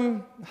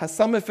 Income has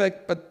some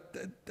effect,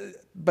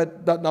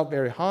 but not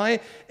very high.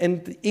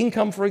 And the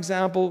income, for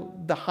example,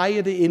 the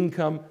higher the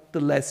income, the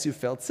less you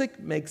felt sick.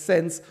 Makes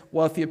sense.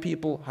 Wealthier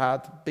people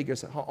had bigger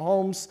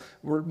homes,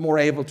 were more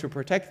able to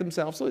protect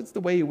themselves. So it's the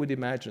way you would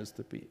imagine it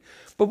to be.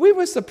 But we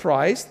were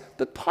surprised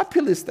that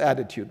populist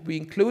attitude, we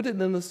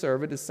included in the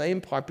survey the same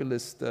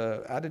populist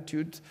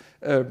attitude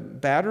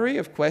battery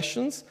of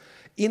questions.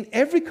 In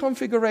every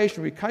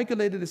configuration, we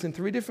calculated this in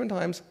 3 different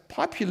times,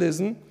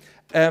 populism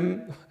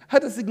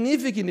had a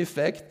significant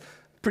effect,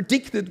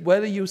 predicted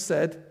whether you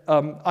said,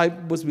 I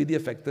was really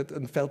affected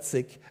and felt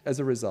sick as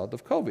a result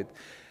of COVID.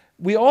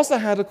 We also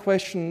had a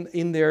question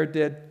in there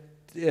that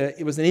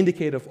it was an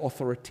indicator of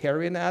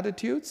authoritarian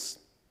attitudes.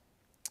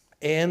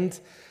 And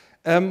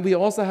we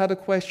also had a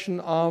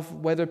question of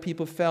whether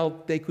people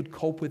felt they could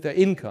cope with their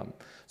income.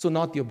 So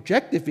not the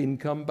objective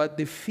income, but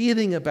the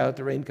feeling about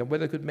their income,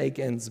 whether they could make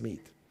ends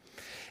meet.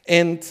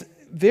 And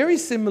very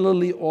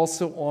similarly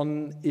also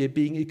on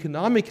being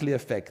economically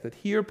affected.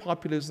 Here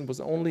populism was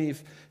only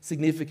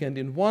significant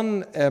in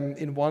one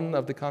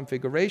of the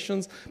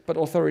configurations, but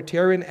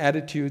authoritarian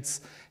attitudes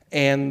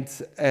and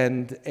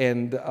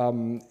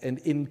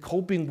in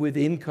coping with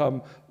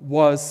income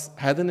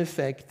had an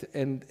effect,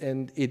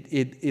 and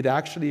it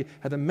actually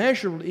had a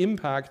measurable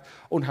impact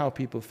on how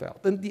people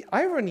felt. And the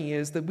irony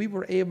is that we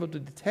were able to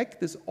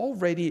detect this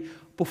already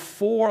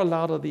before a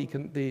lot of the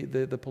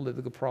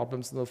political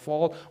problems in the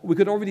fall. We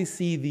could already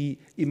see the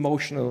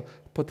emotional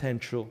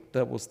potential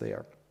that was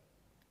there.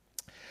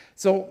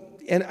 So,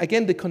 and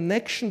again, the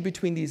connection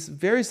between these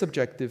very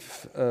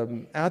subjective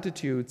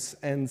attitudes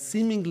and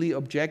seemingly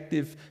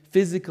objective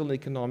physical and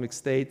economic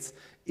states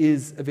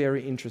is a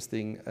very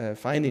interesting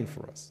finding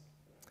for us.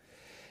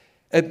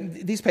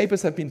 These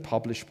papers have been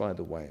published, by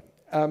the way.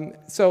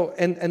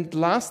 And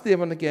lastly, I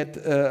want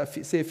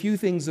to say a few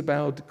things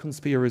about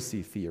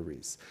conspiracy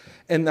theories.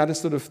 And that is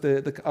sort of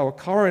our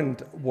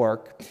current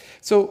work.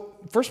 So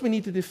first we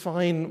need to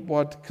define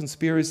what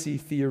conspiracy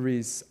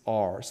theories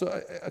are.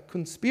 So a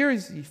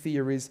conspiracy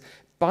theories,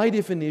 by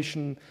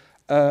definition,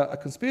 a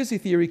conspiracy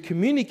theory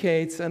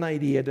communicates an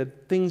idea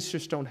that things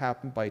just don't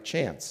happen by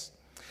chance.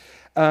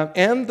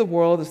 And the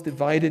world is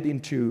divided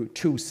into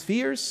 2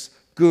 spheres,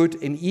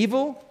 good and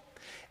evil,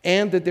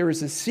 and that there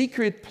is a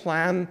secret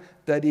plan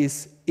that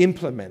is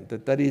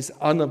implemented, that is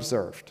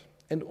unobserved.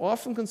 And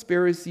often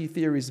conspiracy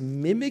theories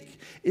mimic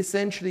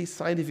essentially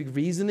scientific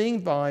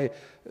reasoning by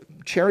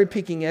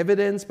cherry-picking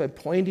evidence, by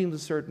pointing to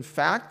certain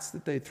facts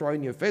that they throw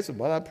in your face.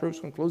 Well, that proves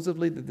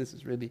conclusively that this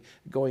is really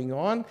going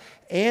on.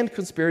 And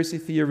conspiracy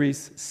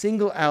theories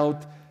single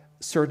out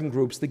certain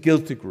groups, the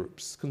guilty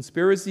groups.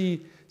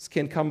 Conspiracies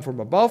can come from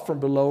above, from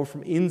below,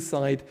 from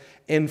inside,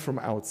 and from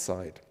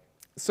outside.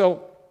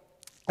 So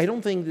I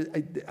don't think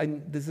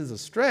that this is a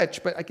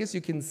stretch, but I guess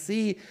you can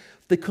see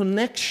the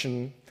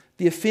connection,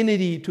 the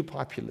affinity to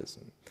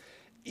populism.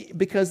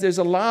 Because there's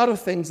a lot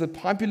of things that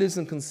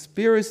populism and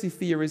conspiracy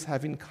theories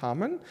have in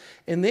common,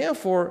 and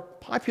therefore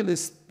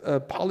populist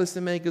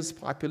policymakers,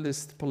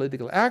 populist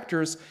political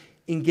actors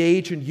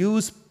engage and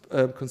use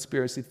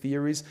conspiracy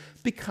theories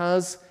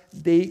because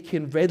they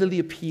can readily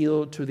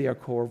appeal to their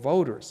core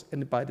voters.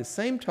 And by the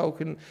same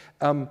token,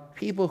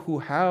 people who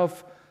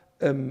have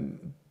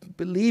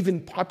believe in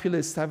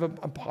populists, have a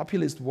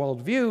populist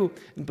worldview,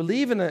 and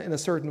believe in a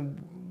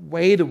certain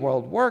way the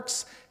world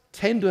works,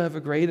 tend to have a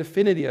great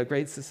affinity, a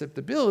great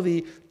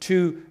susceptibility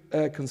to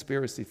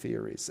conspiracy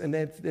theories. And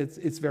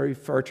it's very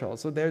fertile.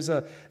 So there's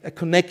a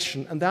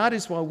connection. And that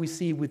is why we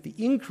see with the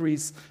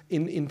increase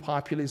in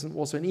populism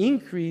also an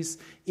increase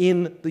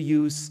in the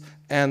use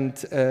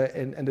and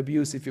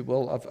abuse, if you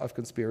will, of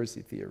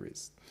conspiracy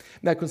theories.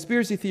 Now,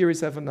 conspiracy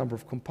theories have a number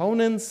of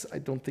components. I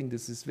don't think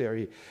this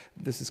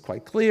is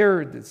quite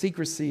clear. The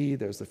secrecy,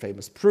 there's the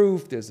famous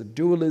proof, there's a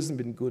dualism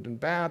between good and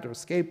bad, there are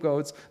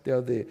scapegoats, there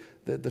are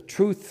the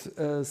truth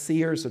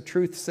seers or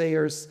truth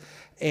sayers,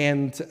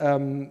 and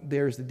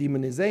there's the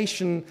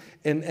demonization,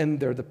 and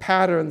there are the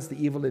patterns,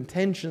 the evil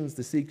intentions,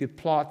 the secret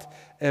plot,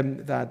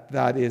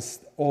 that is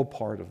all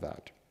part of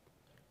that.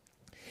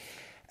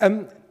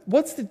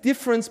 What's the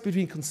difference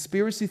between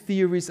conspiracy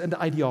theories and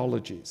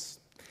ideologies?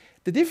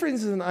 The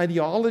difference in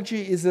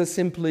ideology is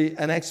simply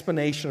an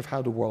explanation of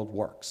how the world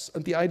works.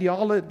 And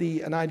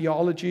an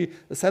ideology,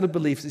 a set of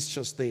beliefs, is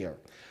just there.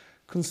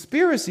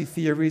 Conspiracy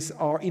theories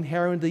are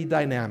inherently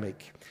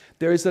dynamic.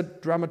 There is a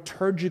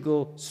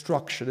dramaturgical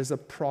structure, there's a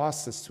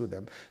process to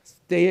them.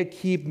 They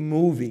keep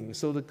moving.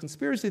 So the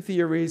conspiracy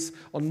theories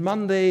on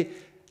Monday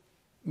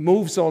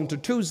moves on to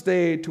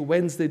Tuesday, to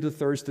Wednesday, to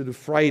Thursday, to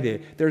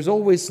Friday. There's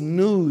always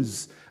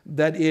news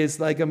that is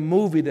like a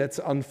movie that's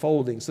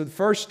unfolding. So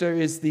first there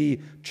is the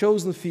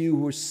chosen few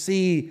who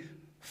see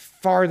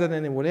farther than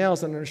anyone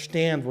else and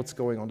understand what's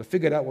going on, to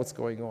figure out what's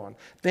going on.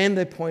 Then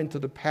they point to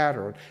the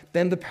pattern.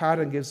 Then the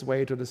pattern gives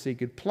way to the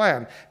secret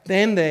plan.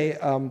 Then they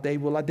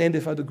will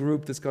identify the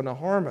group that's going to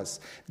harm us.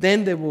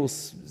 Then they will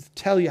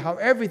tell you how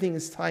everything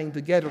is tying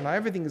together and how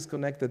everything is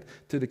connected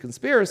to the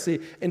conspiracy.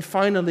 And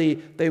finally,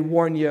 they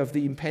warn you of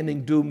the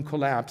impending doom,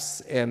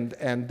 collapse, and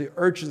the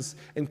urgency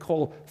and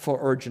call for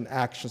urgent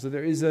action. So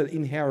there is an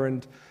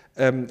inherent,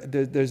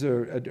 there's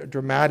a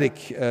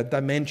dramatic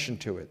dimension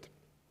to it.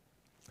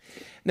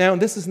 Now,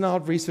 this is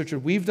not research that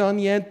we've done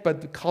yet,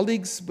 but the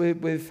colleagues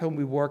with whom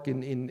we work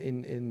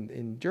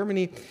in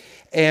Germany,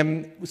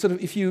 sort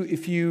of if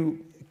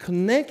you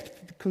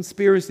connect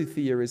conspiracy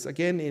theories,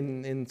 again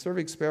in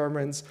survey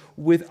experiments,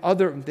 with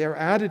their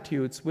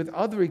attitudes, with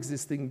other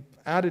existing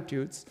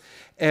attitudes,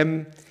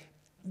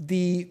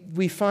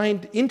 we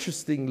find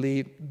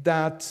interestingly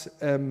that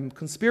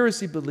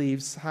conspiracy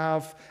beliefs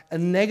have a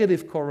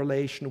negative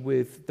correlation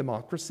with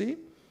democracy.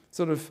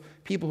 Sort of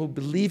people who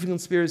believe in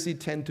conspiracy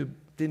tend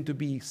to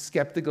be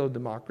skeptical of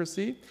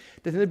democracy.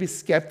 They tend to be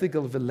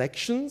skeptical of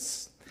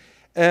elections,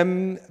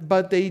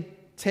 but they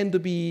tend to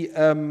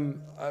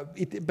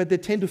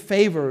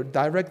favor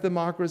direct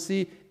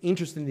democracy,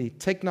 interestingly,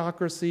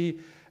 technocracy,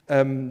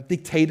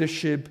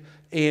 dictatorship,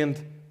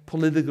 and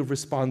political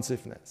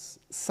responsiveness.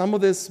 Some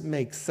of this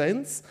makes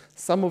sense.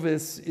 Some of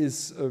this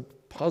is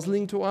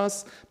puzzling to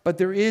us, but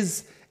there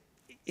is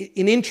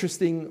an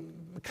interesting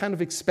kind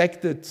of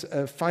expected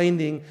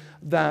finding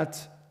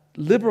that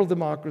liberal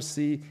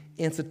democracy,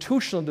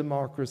 institutional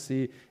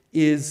democracy,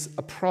 is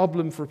a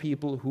problem for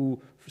people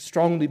who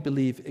strongly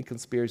believe in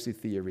conspiracy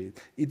theory.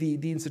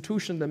 The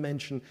institutional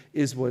dimension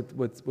is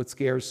what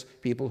scares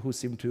people who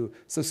seem to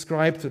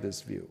subscribe to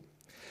this view.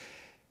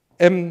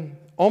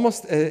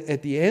 Almost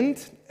at the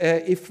end,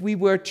 if we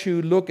were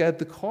to look at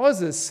the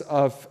causes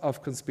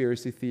of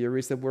conspiracy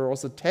theories that we're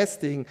also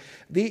testing,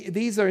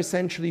 these are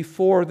essentially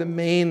four of the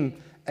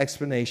main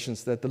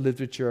explanations that the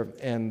literature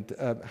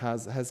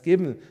has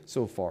given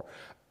so far.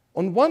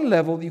 On one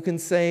level, you can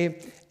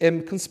say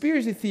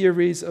conspiracy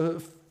theories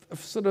are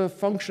sort of a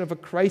function of a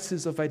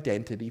crisis of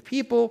identity.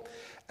 People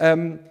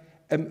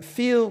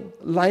feel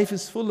life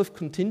is full of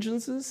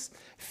contingencies,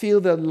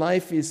 feel that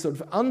life is sort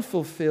of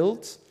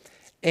unfulfilled,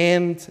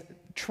 and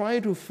try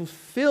to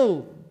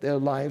fulfill their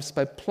lives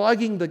by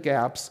plugging the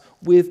gaps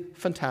with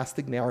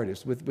fantastic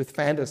narratives, with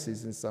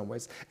fantasies in some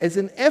ways, as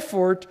an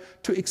effort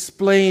to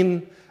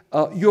explain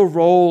your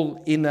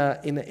role in a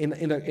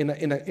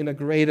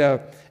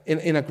greater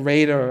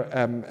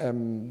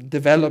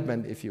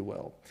development, if you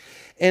will.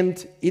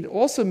 And it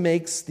also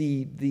makes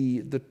the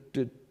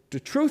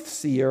truth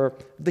seer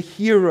the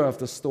hero of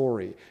the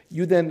story.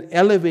 You then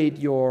elevate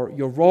your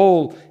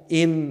role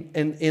in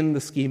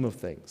the scheme of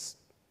things.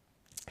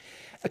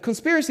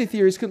 Conspiracy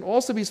theories can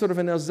also be sort of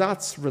an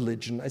ersatz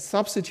religion, a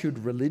substitute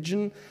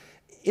religion.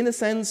 In a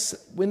sense,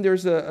 when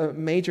there's a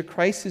major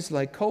crisis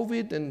like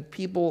COVID and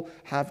people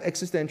have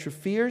existential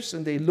fears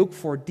and they look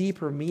for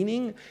deeper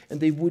meaning, and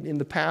they would in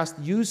the past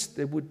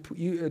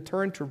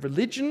turn to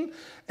religion,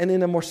 and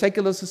in a more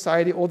secular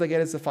society, all they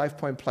get is a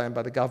 5-point plan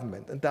by the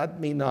government, and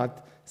that may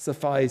not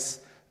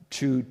suffice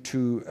to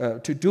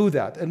do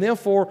that. And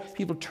therefore,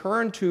 people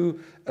turn to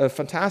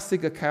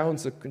fantastic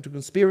accounts, to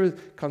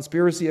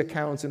conspiracy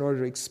accounts in order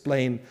to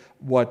explain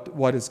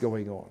what is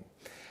going on.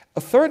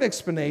 A third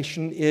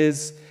explanation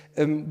is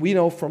we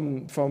know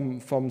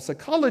from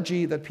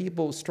psychology that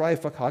people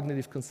strive for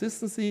cognitive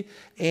consistency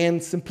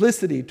and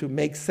simplicity to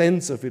make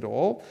sense of it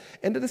all.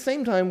 And at the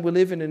same time, we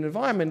live in an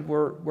environment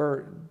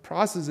where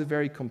processes are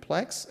very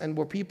complex and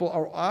where people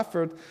are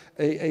offered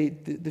a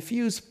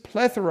diffuse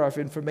plethora of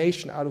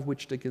information out of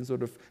which they can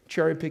sort of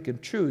cherry pick and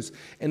choose.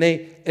 And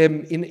they,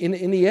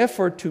 in the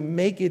effort to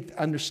make it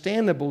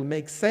understandable,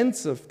 make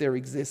sense of their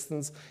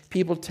existence,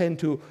 people tend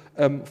to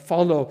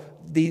follow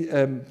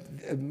the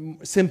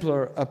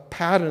simpler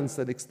patterns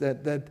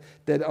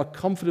that are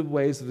comfortable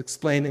ways of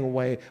explaining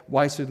away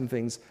why certain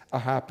things are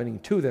happening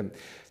to them.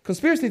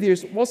 Conspiracy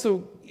theories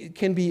also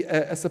can be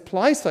a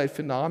supply-side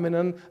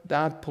phenomenon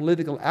that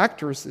political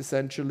actors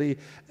essentially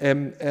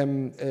can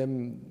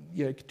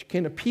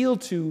appeal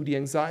to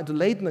the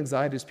latent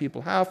anxieties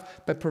people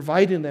have by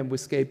providing them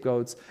with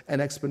scapegoats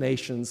and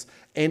explanations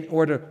in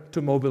order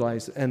to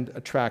mobilize and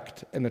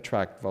attract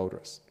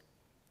voters.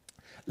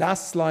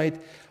 Last slide.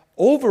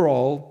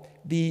 Overall,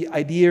 the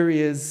idea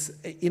is,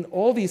 in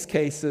all these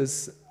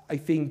cases, I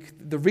think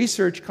the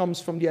research comes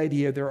from the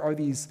idea there are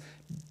these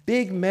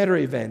big meta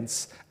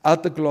events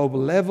at the global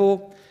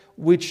level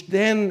which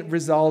then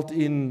result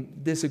in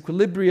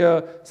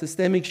disequilibria,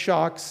 systemic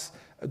shocks,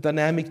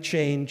 dynamic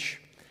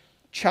change,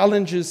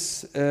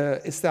 challenges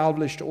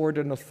established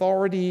order and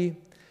authority.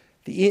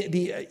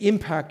 The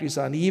impact is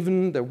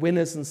uneven. There are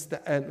winners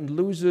and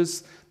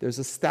losers. There's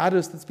a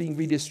status that's being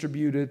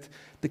redistributed.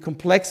 The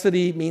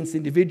complexity means the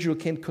individual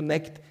can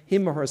connect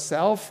him or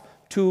herself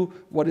to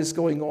what is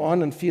going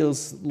on and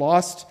feels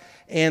lost.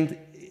 And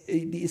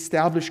the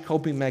established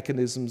coping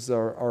mechanisms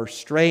are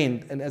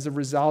strained. And as a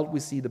result, we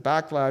see the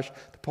backlash,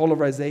 the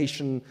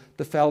polarization,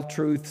 the felt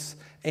truths,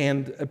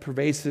 and a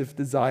pervasive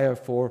desire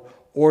for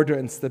order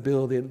and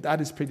stability. And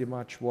that is pretty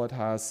much what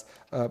has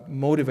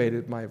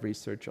motivated my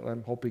research. And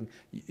I'm hoping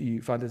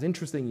you found it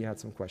interesting. You had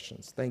some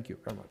questions. Thank you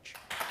very much.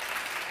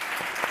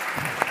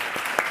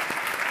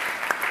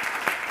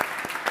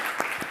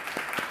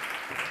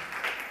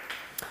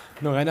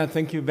 No, Reinhard,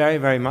 thank you very,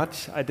 very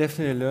much. I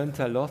definitely learned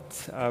a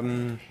lot.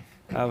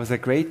 It was a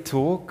great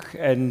talk,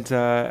 and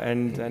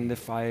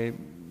if I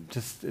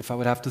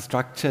would have to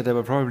structure, there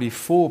were probably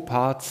 4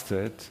 parts to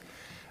it.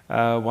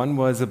 One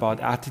was about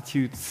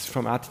attitudes,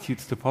 from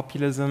attitudes to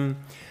populism.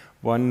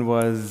 One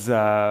was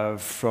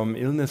from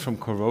illness, from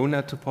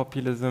corona to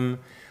populism.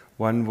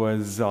 One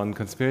was on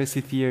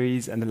conspiracy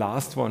theories, and the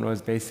last one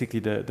was basically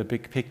the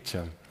big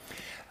picture.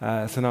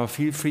 So now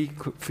feel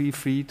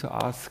free to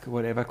ask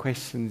whatever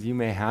questions you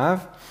may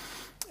have.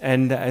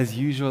 And as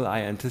usual, I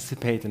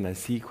anticipate, and I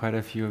see quite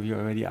a few of you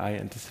already, I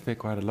anticipate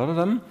quite a lot of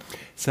them.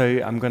 So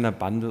I'm going to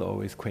bundle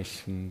always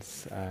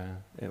questions,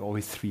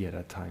 always 3 at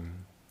a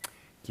time.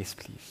 Yes,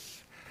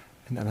 please.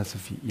 And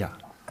Anna-Sophie, yeah.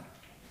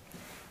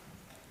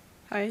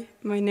 Hi,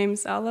 my name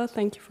is Ala.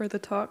 Thank you for the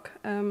talk.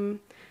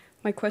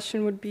 My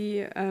question would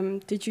be,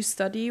 did you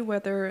study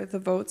whether the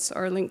votes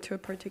are linked to a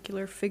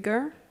particular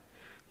figure,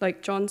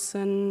 like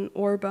Johnson,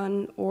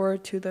 Orban, or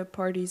to the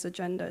party's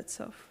agenda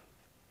itself?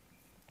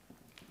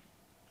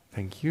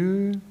 Thank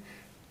you.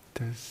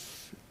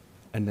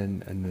 And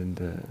then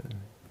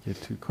your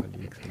 2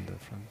 colleagues in the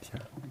front. Yeah.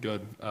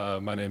 Good.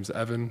 My name's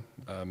Evan.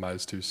 I'm a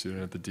IS2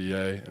 student at the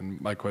DA, and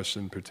my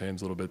question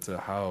pertains a little bit to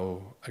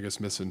how, I guess,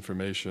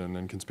 misinformation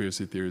and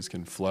conspiracy theories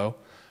can flow.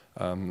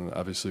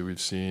 Obviously, we've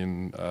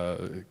seen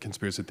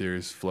conspiracy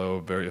theories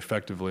flow very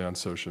effectively on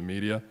social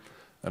media,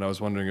 and I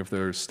was wondering if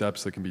there are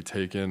steps that can be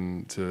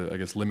taken to, I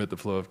guess, limit the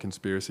flow of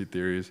conspiracy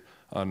theories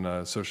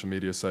on social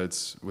media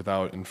sites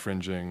without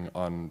infringing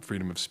on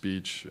freedom of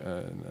speech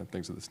and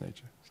things of this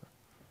nature. So.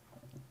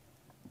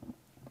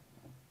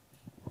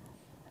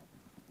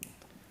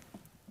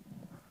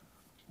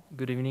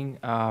 Good evening.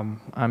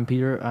 I'm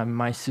Peter.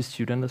 I'm a IS2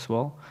 student as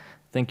well.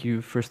 Thank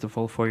you, first of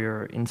all, for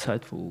your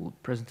insightful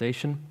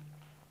presentation.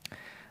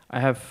 I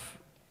have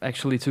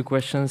actually 2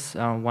 questions.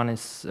 One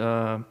is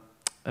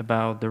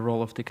about the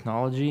role of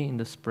technology in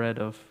the spread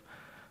of,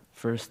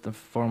 first and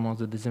foremost,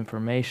 the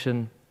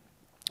disinformation,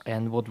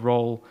 and what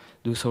role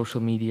do social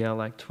media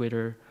like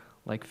Twitter,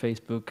 like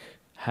Facebook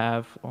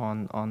have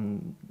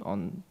on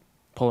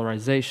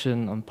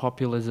polarization, on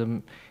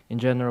populism in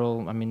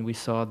general. I mean, we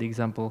saw the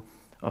example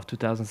of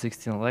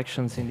 2016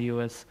 elections in the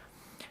US.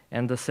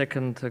 And the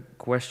second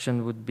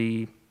question would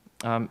be,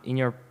 in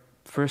your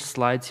first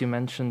slides you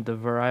mentioned the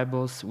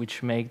variables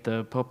which make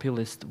the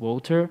populist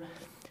voter,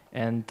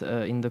 and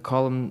in the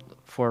column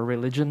for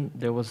religion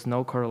there was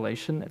no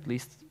correlation, at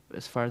least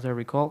as far as I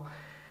recall.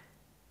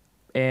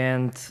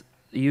 And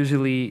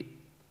usually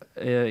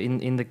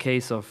in the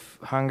case of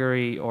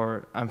Hungary,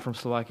 or I'm from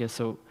Slovakia,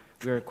 so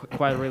we're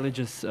quite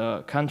religious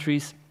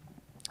countries,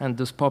 and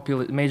those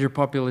major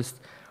populist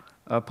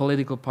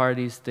political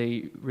parties,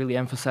 they really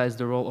emphasize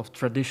the role of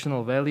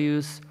traditional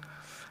values,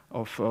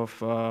 of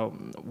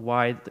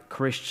white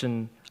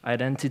Christian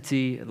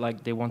identity,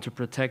 like they want to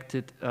protect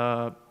it.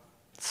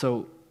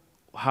 So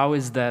how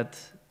is that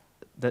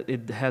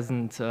it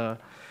hasn't,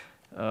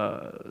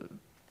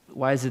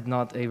 why is it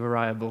not a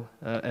variable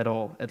at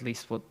all, at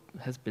least what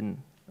has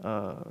been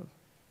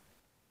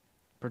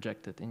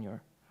projected in your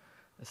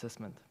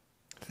assessment?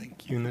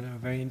 Thank you. Those are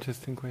very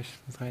interesting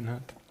questions,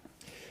 Reinhard.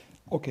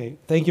 Okay,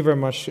 thank you very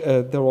much.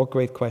 They're all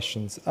great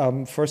questions.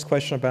 First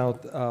question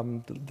about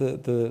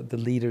the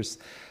leaders.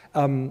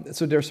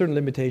 So there are certain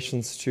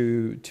limitations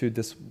to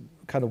this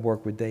kind of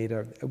work with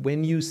data.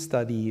 When you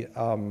study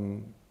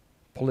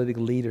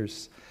political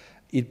leaders,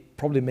 it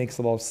probably makes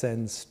a lot of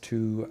sense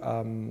to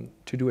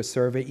do a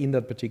survey in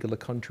that particular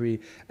country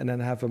and then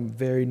have a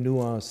very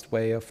nuanced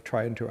way of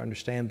trying to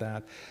understand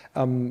that.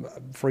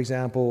 For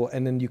example,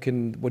 and then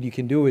what you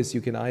can do is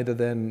you can either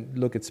then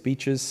look at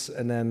speeches,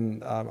 and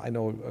then I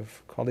know a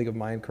colleague of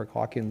mine, Kirk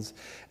Hawkins,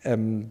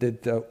 did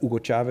Hugo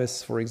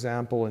Chavez, for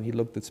example, and he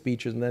looked at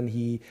speeches, and then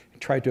he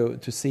tried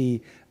to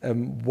see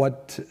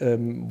what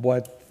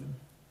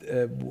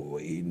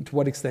to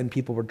what extent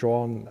people were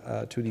drawn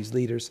to these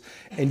leaders,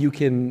 and you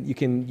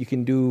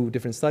can do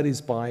different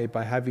studies by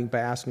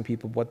asking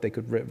people what they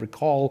could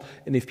recall,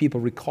 and if people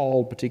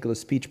recall particular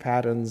speech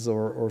patterns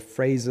or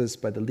phrases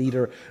by the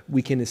leader,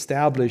 we can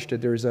establish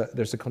that there's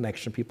a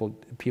connection. People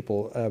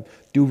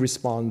do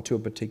respond to a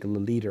particular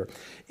leader.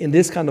 In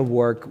this kind of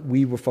work,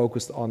 we were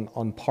focused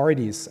on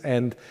parties,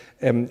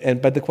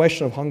 but the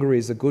question of Hungary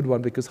is a good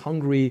one, because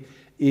Hungary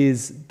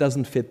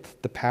doesn't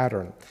fit the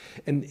pattern.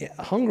 And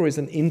Hungary is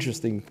an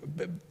interesting,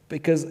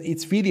 because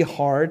it's really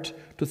hard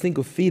to think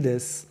of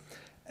Fidesz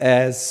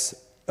as,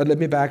 let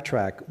me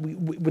backtrack.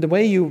 With the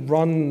way you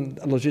run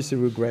a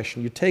logistic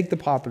regression, you take the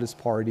populist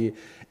party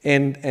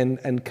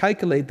and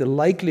calculate the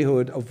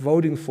likelihood of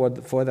voting for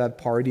that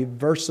party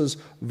versus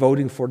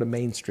voting for the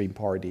mainstream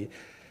party.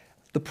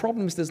 The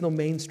problem is there's no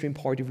mainstream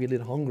party really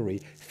in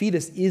Hungary.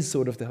 Fidesz is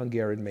sort of the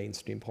Hungarian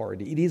mainstream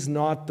party. It is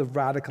not the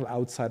radical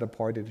outsider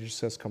party that just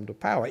has come to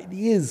power. It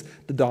is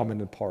the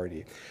dominant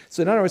party.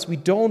 So in other words, we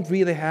don't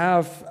really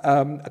have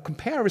a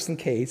comparison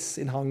case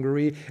in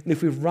Hungary. And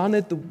if we run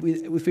it,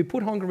 if we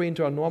put Hungary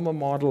into a normal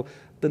model,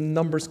 the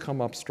numbers come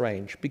up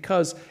strange.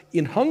 Because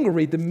in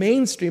Hungary, the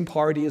mainstream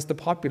party is the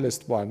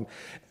populist one.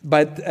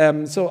 But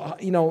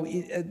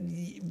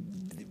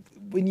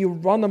when you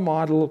run a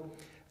model,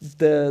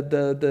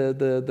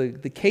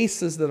 the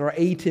cases that are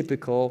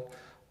atypical,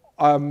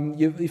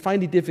 you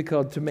find it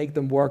difficult to make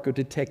them work or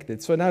detect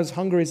it. So now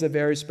Hungary is a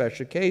very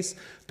special case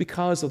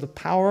because of the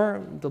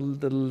power, the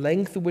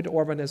length with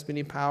Orban has been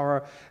in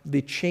power,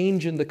 the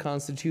change in the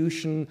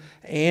constitution,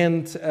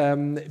 and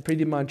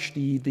pretty much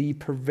the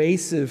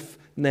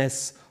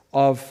pervasiveness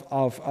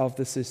of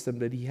the system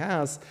that he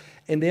has.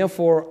 And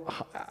therefore,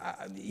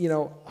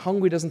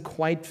 Hungary doesn't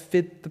quite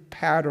fit the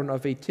pattern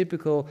of a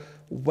typical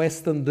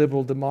Western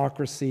liberal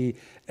democracy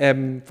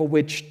for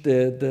which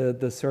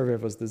the survey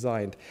was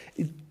designed.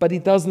 But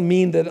it doesn't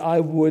mean that I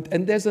would,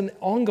 and there's an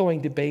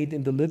ongoing debate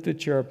in the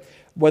literature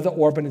whether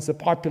Orban is a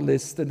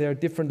populist, and there are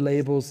different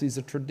labels. He's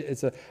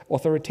an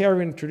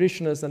authoritarian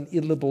traditionalist and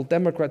illiberal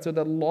Democrat. So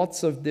there are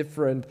lots of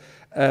different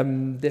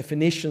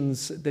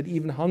definitions that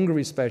even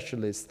Hungary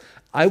specialists.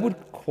 I would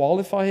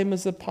qualify him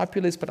as a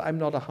populist, but I'm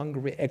not a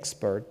Hungary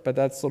expert. But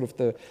that's sort of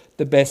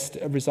the best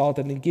result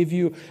I can give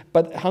you.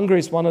 But Hungary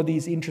is one of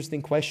these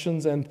interesting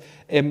questions, and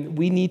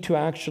we need to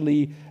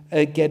actually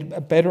get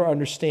a better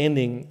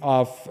understanding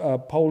of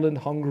Poland,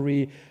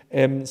 Hungary,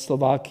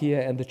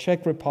 Slovakia, and the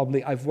Czech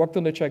Republic. I've worked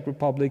on the Czech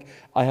Republic.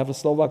 I have a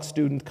Slovak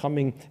student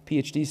coming,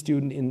 PhD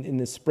student in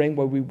the spring,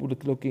 where we will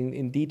look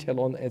in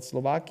detail at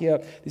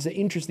Slovakia. These are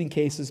interesting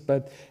cases,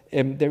 but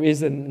there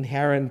is an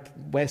inherent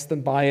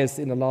Western bias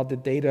in a lot of the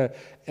data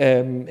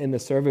in the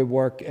survey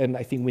work, and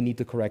I think we need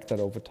to correct that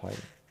over time.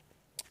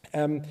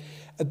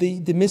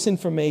 The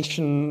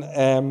misinformation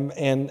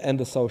and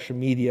the social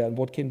media and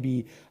what can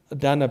be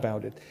done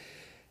about it.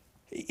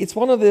 It's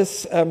one of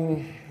this.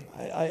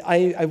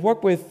 I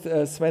work with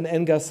Sven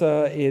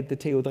Engasser at the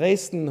TU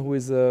Dresden, who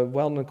is a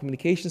well-known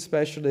communication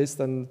specialist,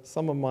 and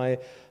some of my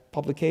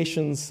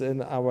publications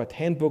in our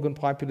handbook on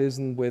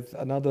populism with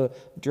another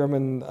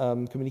German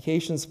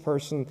communications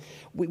person.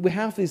 We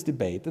have this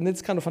debate, and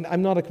it's kind of fun.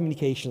 I'm not a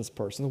communications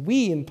person.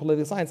 We in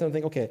political science, I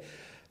think, okay,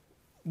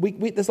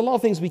 there's a lot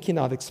of things we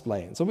cannot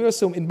explain. So we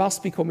assume it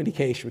must be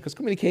communication, because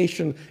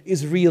communication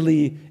is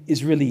really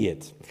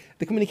it.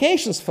 The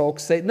communications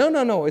folks say,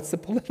 no, it's the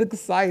political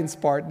science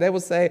part. They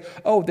will say,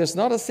 oh, there's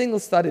not a single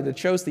study that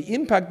shows the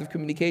impact of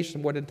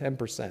communication more than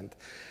 10%.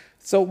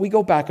 So we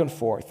go back and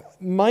forth.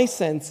 My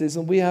sense is,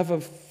 and we have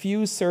a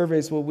few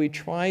surveys where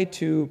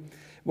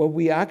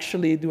we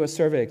actually do a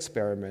survey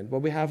experiment, where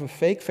we have a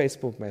fake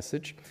Facebook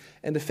message,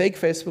 and the fake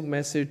Facebook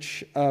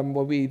message, where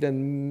we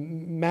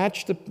then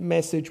match the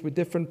message with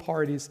different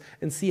parties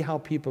and see how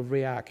people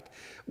react.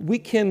 We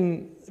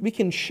can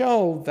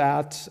show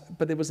that,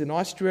 but it was in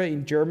Austria,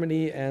 in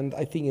Germany, and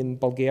I think in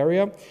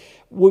Bulgaria,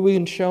 where we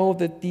can show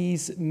that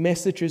these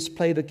messages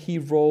played a key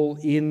role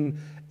in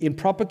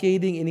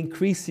propagating and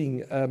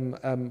increasing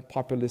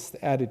populist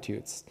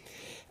attitudes.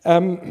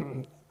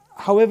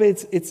 However,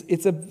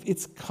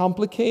 it's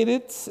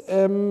complicated,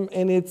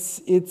 and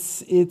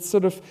it's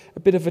sort of a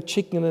bit of a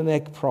chicken and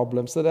egg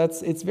problem. So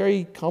it's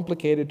very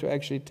complicated to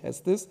actually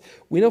test this.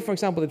 We know, for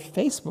example, that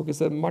Facebook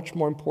is a much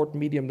more important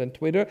medium than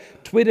Twitter.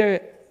 Twitter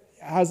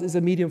is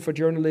a medium for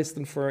journalists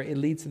and for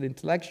elites and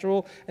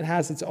intellectual, and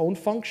has its own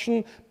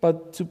function.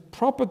 But to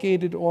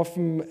propagate it,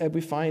 often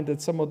we find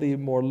that some of the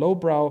more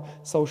lowbrow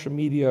social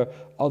media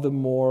are the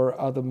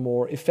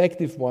more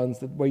effective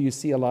ones, where you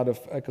see a lot of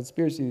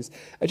conspiracies.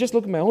 I just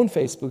look at my own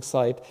Facebook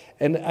site,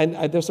 and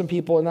there's some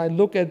people, and I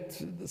look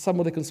at some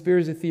of the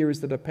conspiracy theories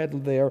that are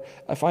peddled there.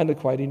 I find it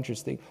quite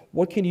interesting.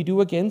 What can you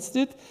do against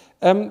it?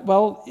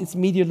 Well, it's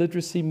media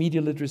literacy.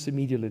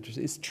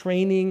 It's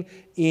training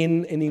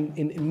in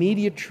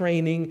media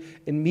training,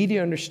 in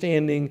media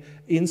understanding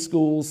in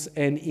schools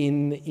and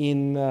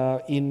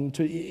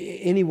to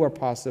anywhere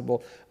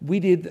possible. We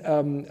did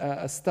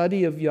a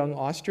study of young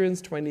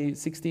Austrians,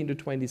 16 16 to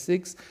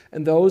 26,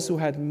 and those who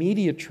had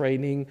media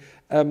training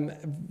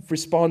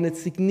responded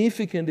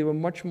significantly, were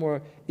much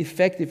more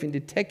effective in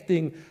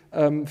detecting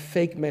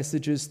fake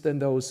messages than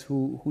those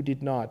who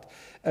did not.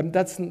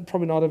 That's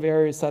probably not a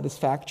very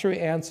satisfactory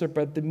answer,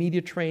 but the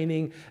media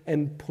training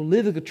and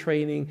political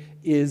training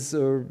is,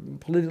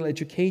 political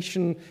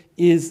education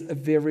is a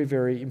very,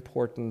 very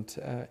important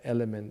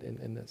element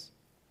in this.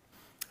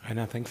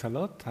 Rainer, thanks a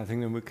lot. I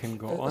think then we can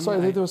go on.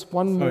 Sorry, there was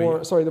one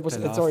more. Sorry, there was.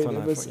 Sorry, there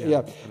was.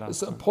 Yeah,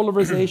 so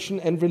polarization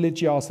and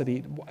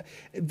religiosity.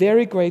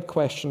 Very great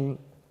question.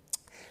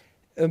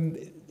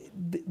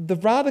 The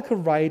radical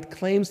right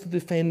claims to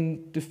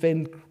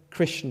defend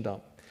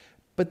Christendom,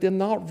 but they're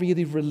not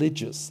really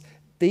religious.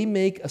 They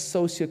make a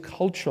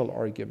sociocultural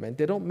argument.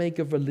 They don't make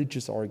a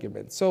religious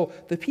argument. So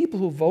the people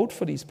who vote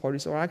for these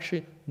parties are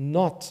actually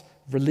not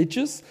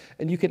religious,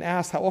 and you can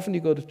ask how often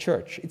you go to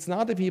church. It's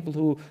not the people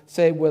who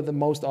say we're the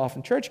most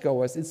often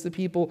churchgoers. It's the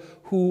people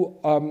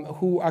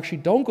who actually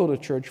don't go to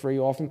church very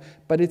often,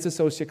 but it's a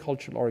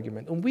sociocultural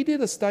argument. And we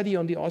did a study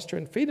on the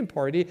Austrian Freedom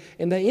Party,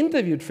 and I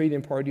interviewed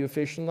Freedom Party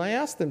officials, and I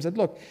asked them, said,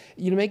 look,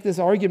 you make this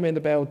argument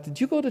about,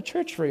 did you go to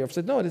church very often? I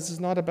said, no, this is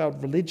not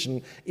about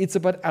religion. It's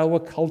about our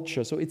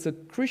culture. So it's a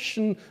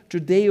Christian,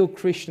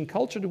 Judeo-Christian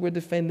culture that we're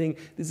defending.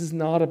 This is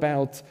not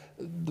about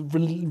the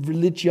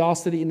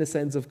religiosity in the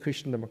sense of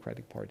Christian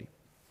Democratic Party.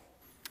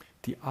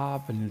 The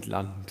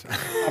Abendland.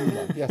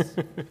 Abendland, yes.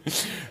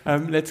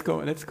 Let's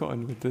go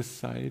on with this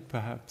side,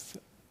 perhaps.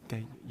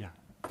 Thank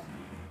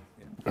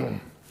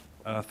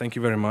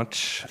you very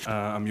much.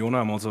 I'm Jona.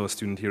 I'm also a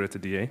student here at the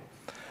DA.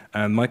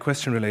 And my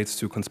question relates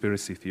to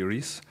conspiracy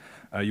theories.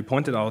 You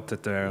pointed out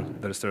that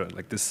there's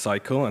like this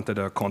cycle and that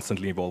they're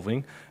constantly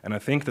evolving. And I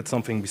think that's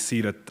something we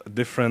see, that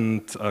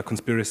different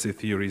conspiracy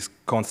theories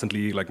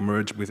constantly like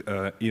merge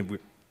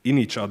in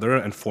each other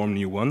and form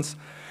new ones.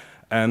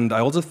 And I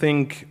also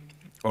think,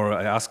 or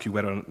I ask you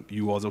whether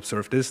you also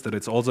observe this, that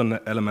it's also an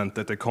element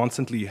that they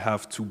constantly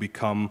have to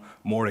become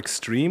more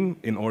extreme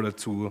in order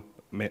to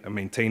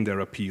maintain their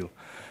appeal.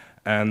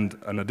 And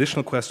an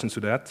additional question to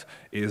that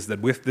is that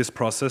with this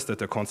process that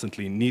they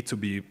constantly need to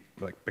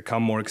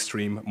become more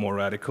extreme, more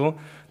radical,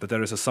 that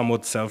there is a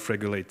somewhat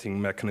self-regulating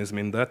mechanism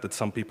in that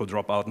some people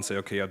drop out and say,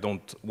 okay, I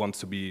don't want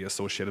to be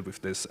associated with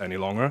this any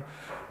longer.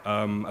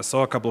 I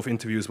saw a couple of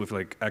interviews with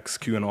like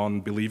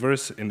ex-QAnon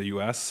believers in the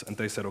US, and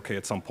they said, okay,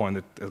 at some point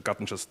it had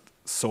gotten just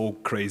so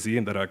crazy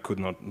that I could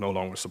no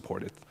longer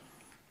support it.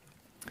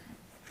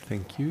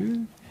 Thank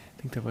you.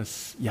 I think there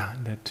was, there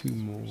are two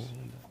more.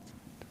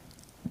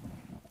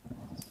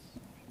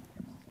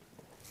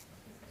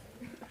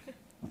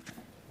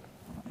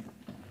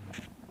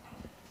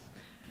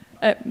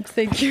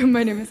 Thank you.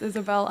 My name is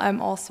Isabel.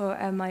 I'm also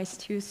a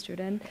MIS2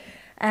 student.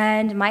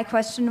 And my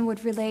question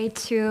would relate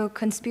to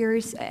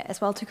conspiracies,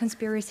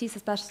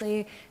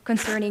 especially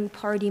concerning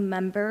party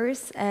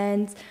members.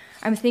 And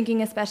I'm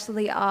thinking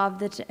especially of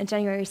the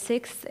January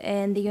 6th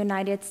in the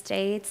United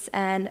States,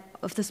 and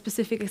of the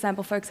specific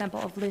example, for example,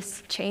 of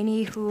Liz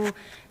Cheney, who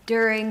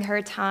during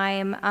her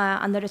time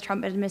under the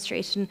Trump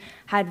administration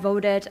had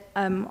voted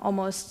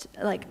almost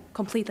like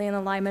completely in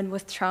alignment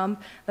with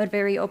Trump, but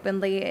very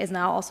openly is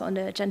now also on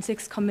the Gen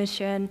 6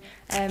 Commission,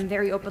 and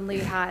very openly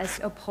has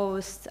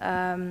opposed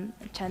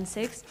Gen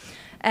 6.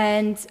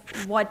 And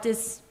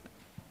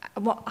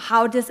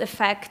how this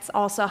affects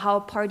also how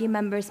party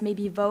members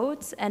maybe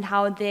vote, and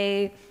how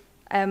they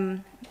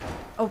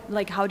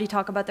how they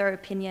talk about their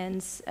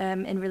opinions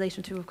in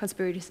relation to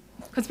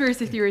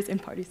conspiracy theories in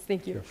parties.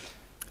 Thank you.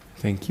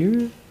 Thank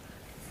you.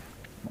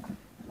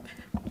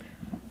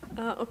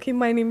 Okay,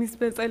 my name is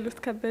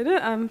Bezailut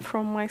Kabede. I'm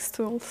from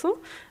MIS2 also.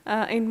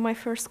 And my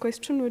first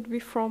question would be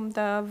from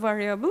the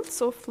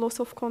variables of loss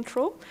of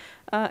control.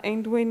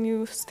 And when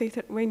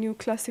you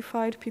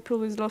classified people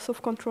with loss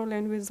of control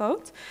and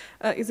without,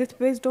 is it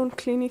based on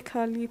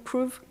clinically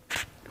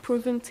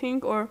proven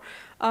thing, or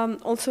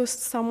also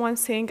someone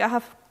saying I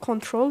have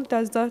control?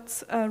 Does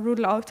that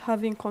rule out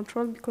having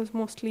control? Because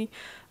mostly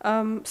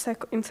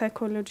in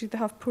psychology they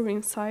have poor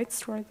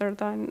insights rather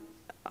than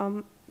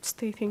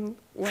stating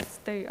what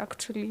they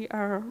actually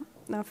are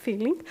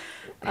feeling.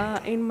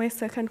 And my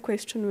second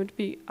question would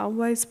be,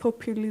 why is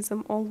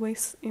populism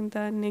always in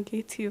the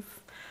negative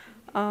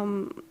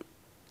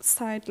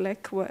side?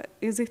 Like,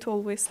 is it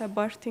always a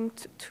bad thing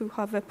to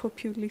have a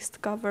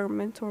populist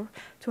government or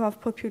to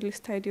have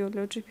populist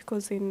ideology?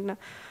 Because in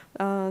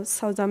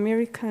South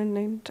American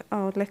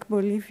and like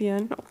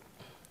Bolivian,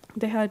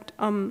 they had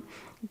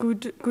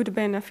good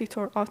benefit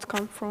or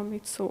outcome from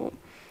it. So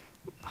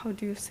how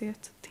do you see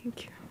it?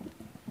 Thank you.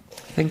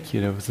 Thank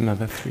you. There was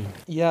another three.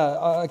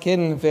 Yeah,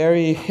 again,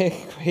 very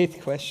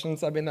great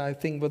questions. I mean, I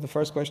think with the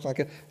first question,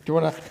 do you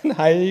want to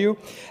hire you?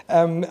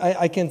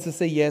 I can just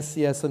say yes,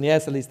 and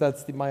yes. At least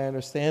that's my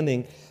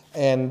understanding.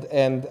 And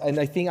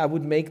I think I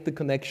would make the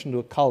connection to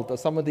a cult. Or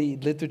some of the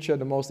literature,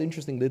 the most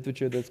interesting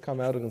literature that's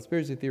come out of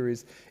conspiracy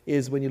theories,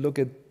 is when you look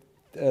at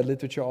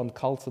literature on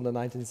cults in the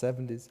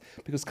 1970s,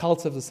 because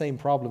cults have the same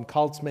problem.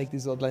 Cults make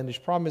these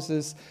outlandish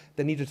promises.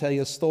 They need to tell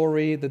you a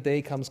story. The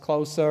day comes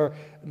closer.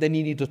 Then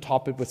you need to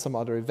top it with some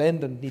other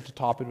event, and need to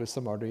top it with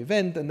some other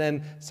event, and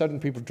then certain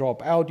people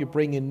drop out. You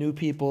bring in new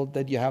people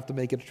that you have to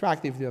make it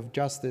attractive. You have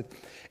adjusted.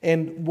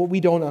 And what we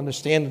don't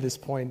understand at this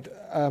point,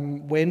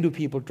 when do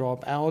people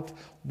drop out?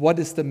 What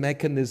is the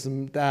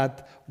mechanism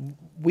that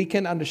we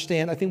can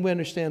understand? I think we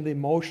understand the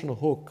emotional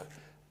hook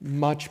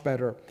much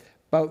better,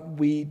 but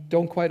we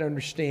don't quite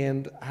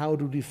understand how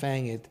to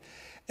defang it.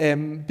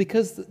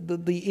 Because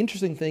the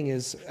interesting thing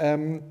is,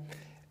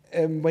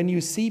 when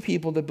you see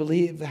people that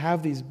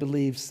have these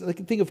beliefs,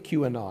 like think of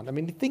QAnon. I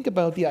mean, think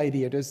about the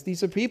idea.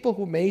 These are people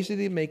who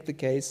basically make the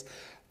case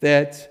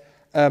that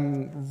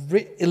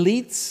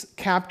elites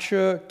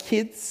capture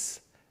kids,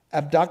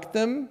 abduct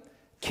them,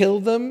 kill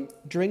them,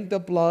 drink their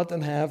blood,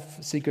 and have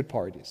secret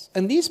parties.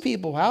 And these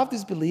people have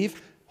this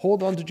belief,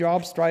 hold on to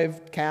jobs,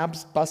 drive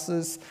cabs,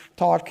 buses,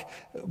 talk,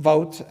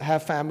 vote,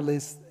 have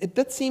families.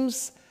 That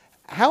seems,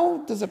 how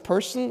does a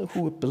person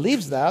who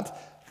believes that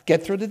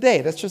get through the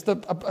day? That's just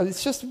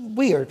it's just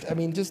weird. I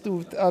mean, just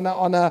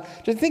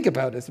just think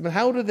about this. I mean,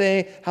 how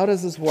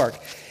does this work?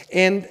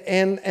 And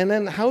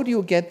then how do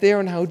you get there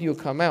and how do you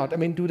come out? I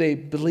mean, do they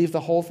believe the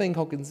whole thing,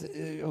 hook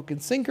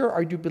and sinker,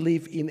 or do you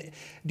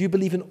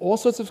believe in all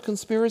sorts of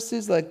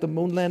conspiracies, like the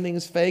moon landing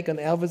is fake and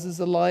Elvis is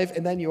alive,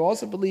 and then you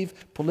also believe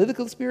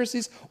political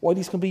conspiracies, or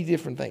these completely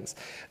different things?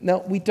 Now,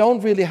 we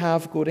don't really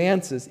have good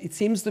answers. It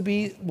seems to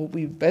be,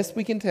 best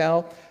we can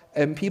tell,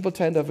 people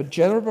tend to have a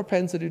general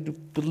propensity to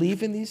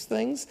believe in these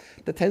things,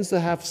 that tends to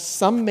have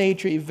some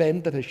major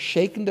event that has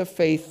shaken their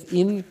faith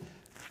in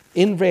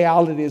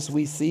reality as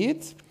we see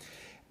it.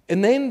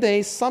 And then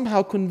they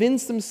somehow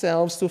convince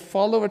themselves to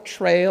follow a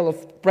trail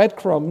of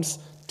breadcrumbs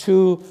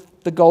to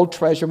the gold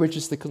treasure, which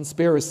is the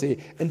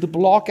conspiracy, and to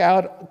block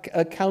out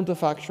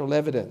counterfactual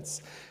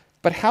evidence.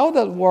 But how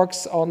that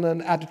works on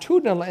an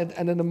attitudinal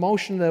and an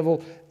emotional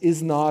level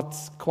is not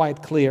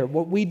quite clear.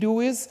 What we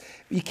do is,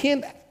 you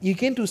can't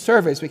do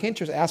surveys. We can't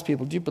just ask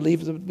people, do you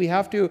believe? We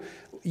have to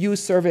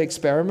use survey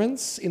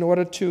experiments in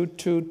order to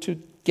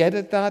get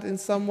at that in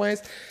some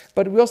ways.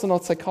 But we're also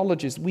not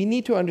psychologists. We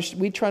need to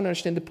we try to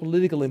understand the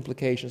political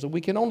implications. So we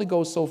can only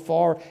go so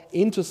far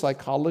into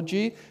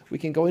psychology. We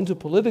can go into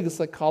political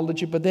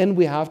psychology, but then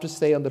we have to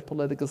stay on the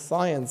political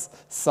science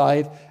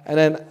side, and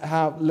then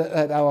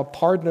let our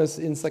partners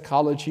in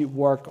psychology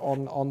work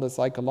on the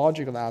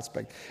psychological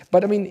aspect.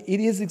 But I mean, it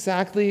is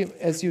exactly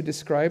as you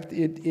described.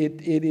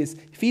 It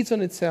feeds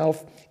on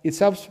itself. It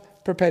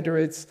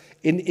self-perpetuates.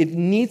 It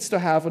needs to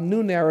have a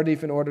new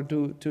narrative in order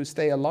to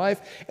stay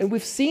alive. And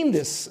we've seen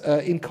this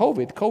in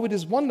COVID. COVID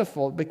is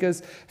wonderful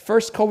because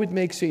first COVID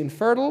makes you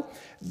infertile,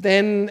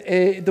 then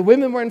the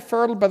women were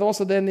infertile, but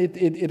also then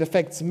it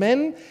affects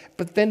men.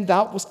 But then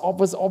that was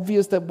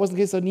obvious that wasn't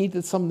the case. I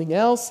needed something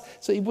else.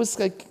 So it was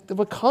like there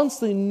were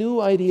constantly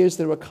new ideas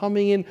that were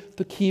coming in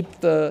to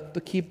keep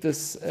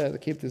this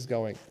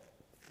going.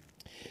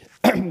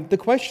 The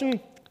question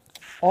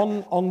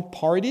on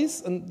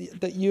parties, and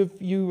that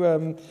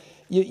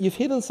you've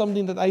hit on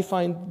something that I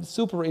find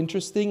super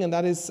interesting, and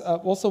that is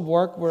also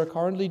work we're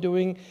currently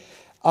doing.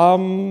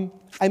 I'm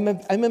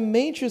a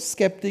major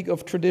skeptic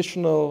of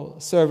traditional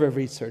survey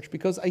research,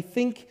 because I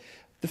think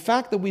the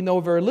fact that we know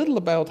very little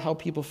about how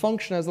people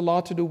function has a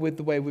lot to do with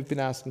the way we've been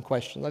asking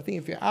questions. I think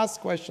if you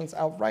ask questions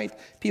outright,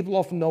 people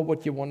often know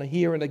what you want to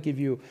hear, and they give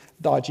you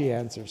dodgy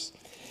answers.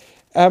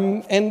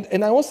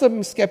 And I also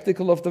am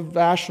skeptical of the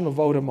rational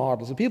voter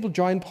model. So people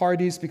join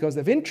parties because they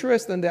have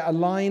interest, and they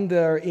align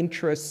their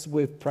interests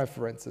with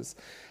preferences.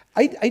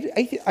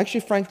 I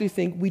actually frankly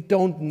think we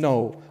don't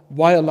know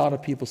why a lot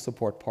of people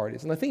support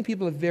parties. And I think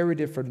people have very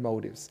different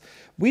motives.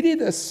 We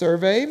did a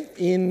survey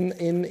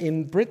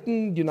in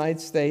Britain, United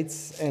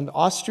States, and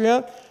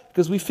Austria,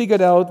 because we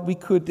figured out we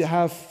could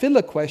have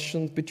filler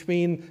questions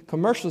between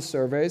commercial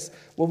surveys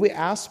where we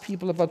asked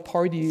people about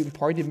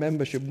party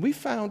membership. We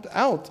found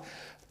out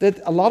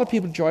that a lot of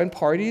people join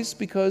parties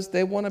because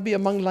they want to be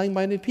among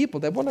like-minded people.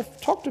 They want to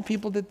talk to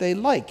people that they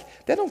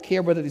like. They don't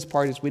care whether these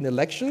parties win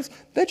elections.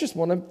 They just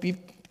want to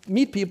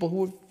meet people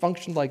who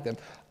function like them.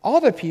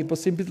 Other people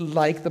simply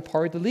like the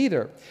party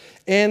leader.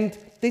 And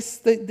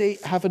they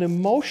have an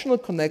emotional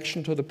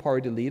connection to the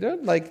party leader,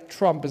 like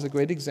Trump is a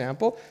great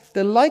example.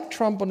 They like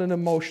Trump on an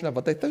emotional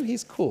level. They think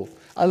he's cool.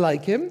 I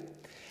like him.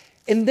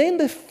 And then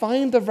they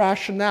find the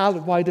rationale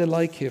why they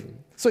like him.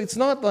 So it's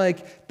not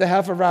like they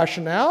have a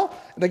rationale,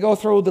 they go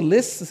through the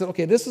list and say,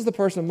 okay, this is the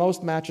person who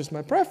most matches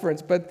my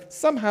preference, but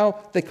somehow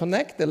they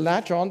connect, they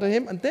latch onto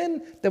him, and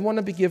then they want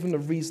to be given a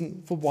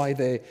reason for why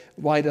they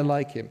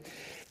like him.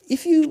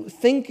 If you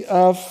think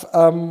of,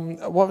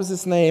 what was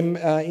his name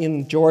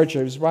in Georgia,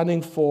 he was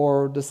running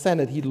for the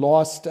Senate, he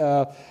lost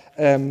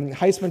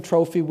Heisman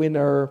Trophy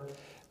winner,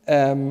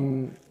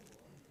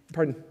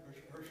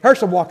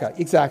 Herschel Walker,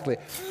 exactly.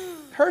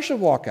 Herschel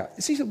Walker.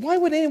 See, why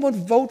would anyone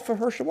vote for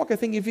Herschel Walker? I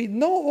think if you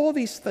know all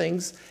these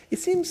things, it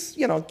seems,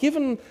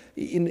 given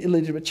in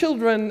illegitimate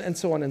children and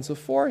so on and so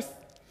forth,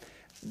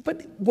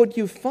 But what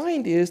you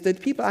find is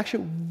that people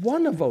actually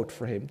want to vote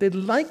for him. They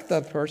like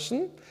that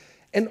person,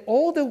 and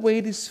all they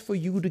wait is for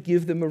you to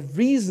give them a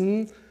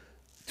reason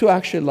to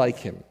actually like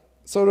him.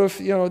 Sort of,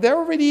 they're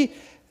already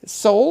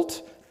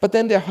sold, but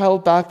then they're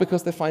held back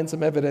because they find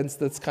some evidence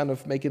that's kind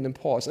of making them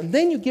pause. And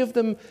then you give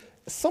them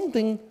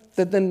something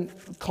that then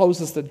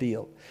closes the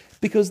deal,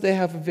 because they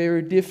have a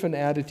very different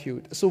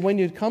attitude. So when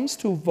it comes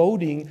to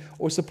voting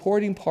or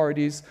supporting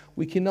parties,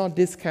 we cannot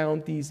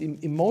discount these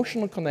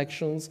emotional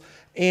connections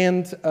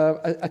and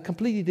a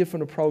completely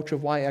different approach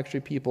of why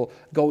actually people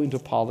go into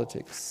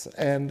politics.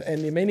 And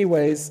in many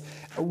ways,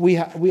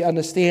 we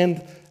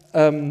understand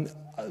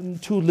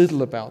too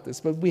little about this,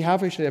 but we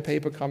have actually a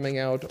paper coming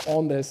out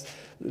on this.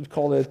 We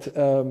call it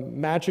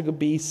Magical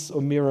Beasts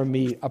or Mirror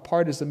Me. A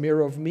part is a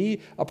mirror of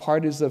me, a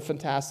part is a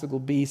fantastical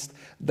beast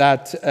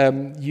that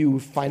you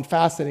find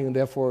fascinating, and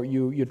therefore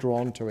you're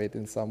drawn to it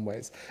in some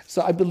ways.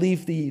 So I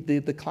believe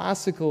the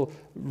classical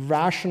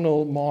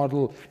rational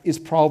model is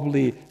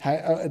probably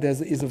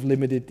is of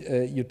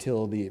limited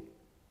utility.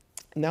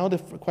 Now the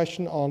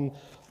question on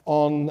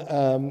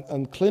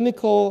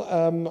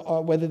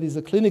clinical, whether these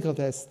are clinical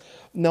tests.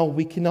 No,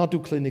 we cannot do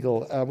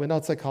clinical. We're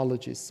not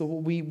psychologists. So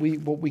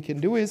what we can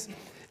do is,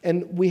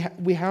 and we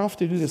have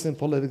to do this in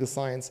political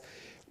science.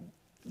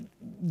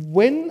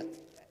 When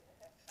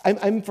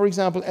I'm for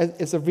example,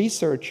 as a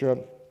researcher,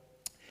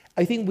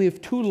 I think we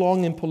have too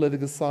long in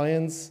political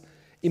science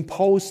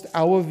imposed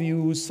our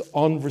views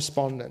on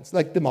respondents,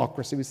 like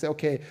democracy. We say,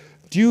 okay,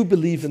 do you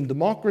believe in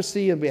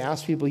democracy? And we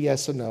ask people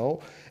yes or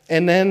no.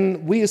 And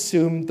then we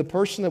assume the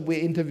person that we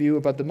interview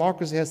about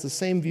democracy has the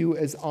same view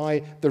as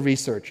I, the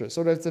researcher.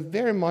 So that's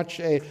very much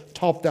a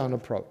top-down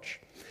approach.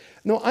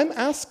 No, I'm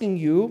asking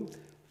you,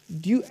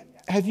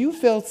 have you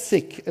felt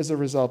sick as a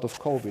result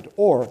of COVID?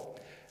 Or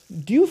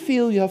do you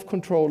feel you have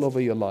control over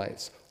your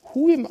lives?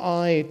 Who am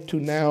I to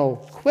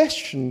now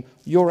question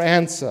your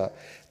answer?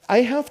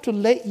 I have to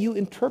let you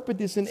interpret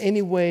this in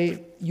any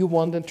way you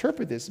want to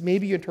interpret this.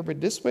 Maybe you interpret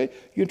it this way,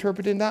 you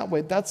interpret it in that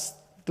way. That's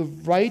the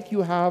right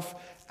you have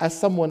as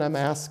someone I'm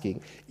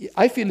asking.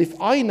 I feel if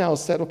I now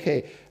said,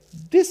 okay,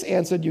 this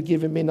answer you're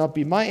giving may not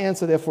be my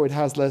answer, therefore it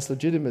has less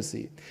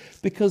legitimacy.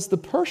 Because the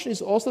person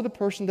is also the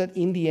person that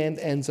in the end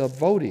ends up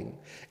voting.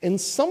 And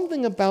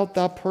something about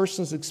that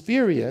person's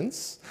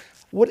experience,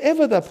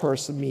 whatever that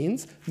person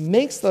means,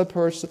 makes that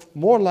person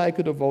more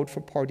likely to vote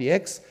for party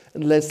X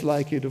and less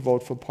likely to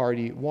vote for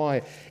party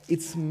Y.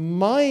 It's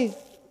my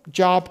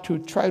job to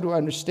try to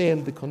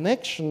understand the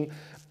connection,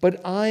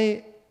 but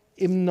I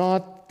am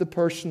not the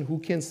person who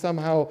can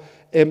somehow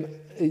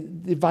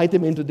divide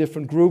them into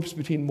different groups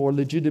between more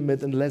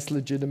legitimate and less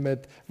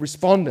legitimate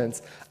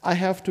respondents. I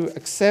have to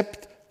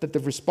accept that the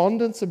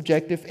respondent's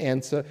objective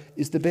answer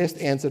is the best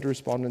answer the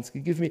respondents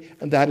can give me,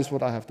 and that is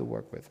what I have to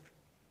work with.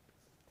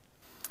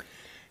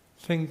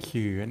 Thank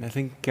you. And I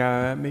think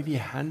maybe a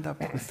hand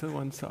up who still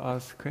wants to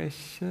ask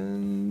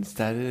questions.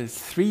 That is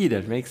 3.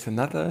 That makes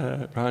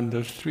another round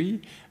of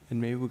 3.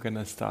 And maybe we're going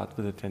to start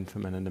with the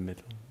gentleman in the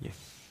middle. Yes.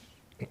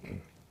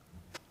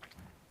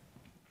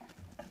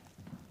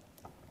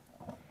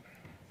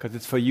 Because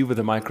it's for you with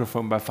the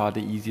microphone by far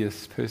the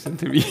easiest person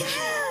to reach.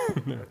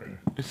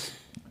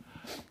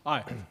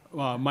 Hi,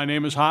 my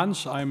name is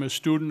Hans. I'm a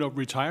student of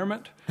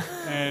retirement,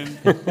 and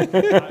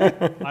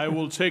I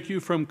will take you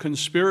from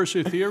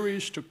conspiracy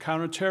theories to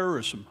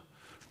counterterrorism.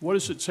 What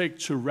does it take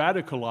to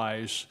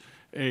radicalize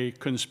a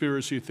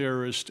conspiracy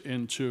theorist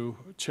into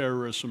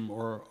terrorism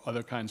or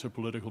other kinds of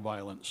political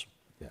violence?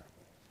 Yeah.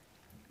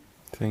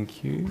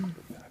 Thank you.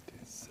 That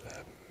is,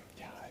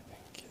 yeah, I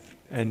think.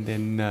 And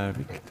then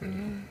Victor.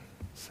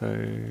 So,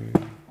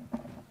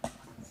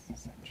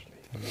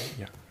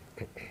 yeah.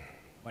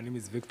 My name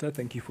is Victor.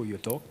 Thank you for your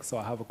talk. So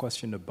I have a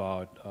question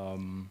about,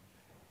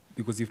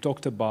 because you've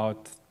talked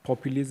about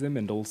populism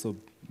and also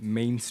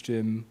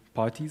mainstream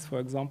parties, for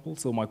example.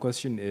 So my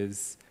question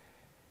is,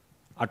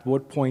 at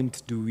what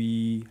point do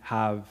we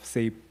have,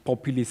 say,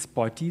 populist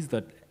parties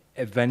that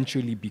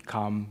eventually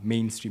become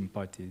mainstream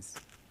parties?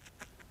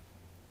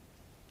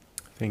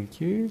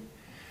 Thank you.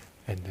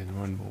 And then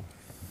one more.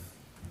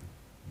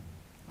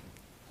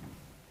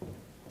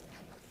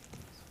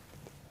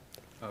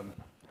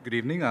 Good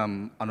evening.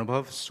 I'm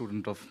Anubhav,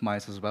 student of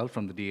MICE as well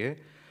from the DA.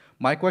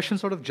 My question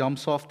sort of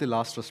jumps off the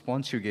last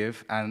response you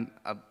gave, and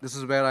this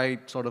is where I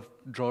sort of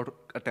draw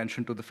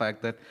attention to the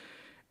fact that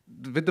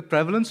with the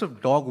prevalence of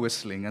dog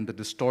whistling and the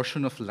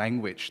distortion of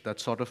language that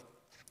sort of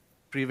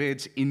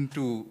pervades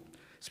into,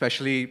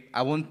 especially,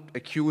 I won't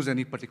accuse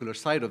any particular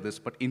side of this,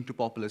 but into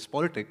populist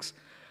politics,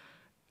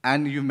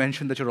 and you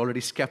mentioned that you're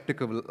already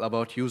skeptical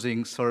about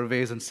using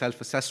surveys and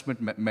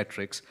self-assessment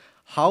metrics.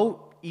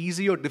 How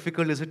easy or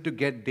difficult is it to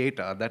get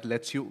data that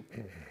lets you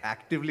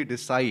actively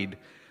decide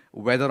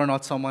whether or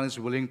not someone is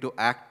willing to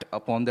act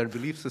upon their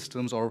belief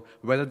systems or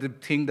whether they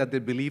think that they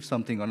believe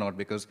something or not?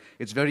 Because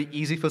it's very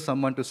easy for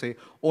someone to say,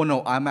 oh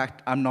no, I'm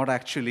not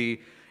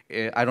actually,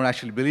 I don't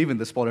actually believe in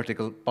this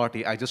political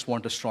party, I just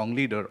want a strong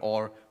leader,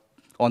 or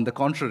On the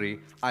contrary,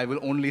 I will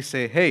only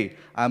say, hey,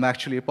 I'm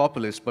actually a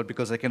populist, but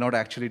because I cannot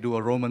actually do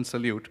a Roman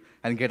salute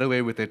and get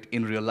away with it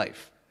in real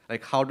life.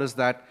 Like, how does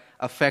that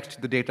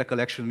affect the data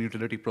collection and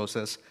utility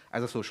process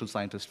as a social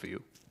scientist for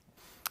you?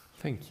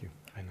 Thank you.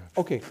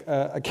 Okay,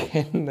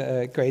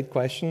 again, great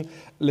question.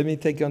 Let me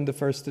take on the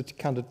first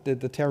kind of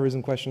the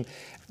terrorism question.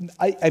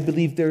 I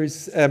believe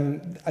there's,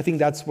 I think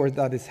that's where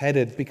that is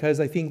headed, because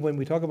I think when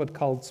we talk about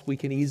cults, we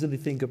can easily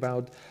think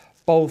about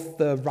both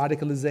the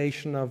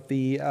radicalization of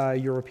the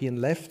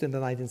European left in the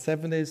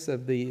 1970s,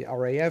 of the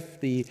RAF,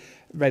 the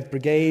Red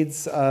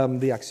Brigades,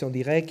 the Action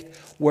Directe,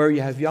 where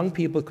you have young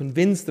people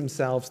convince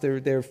themselves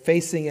they're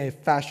facing a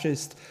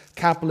fascist,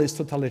 capitalist,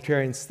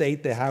 totalitarian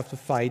state. They have to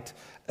fight.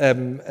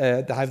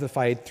 They have to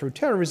fight through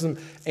terrorism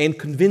and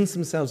convince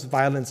themselves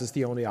violence is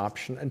the only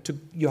option. And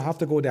you have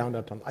to go down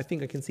that tunnel. I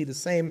think I can see the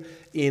same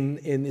in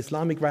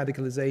Islamic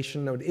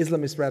radicalization or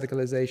Islamist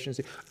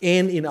radicalization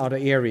and in other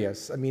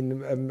areas. I mean,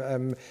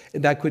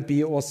 that could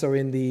be also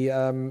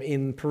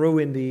in Peru,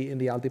 in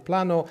the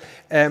Altiplano,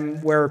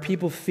 where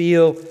people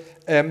feel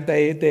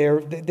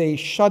they're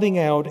shutting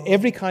out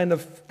every kind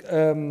of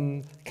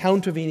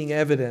countervening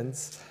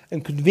evidence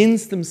and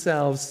convince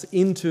themselves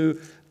into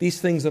these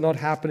things are not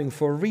happening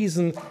for a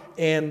reason,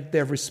 and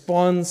their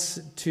response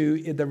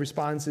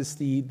is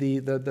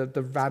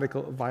the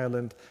radical,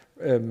 violent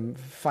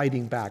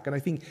fighting back. And I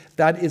think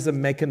that is a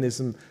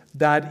mechanism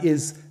that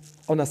is,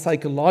 on a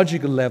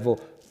psychological level,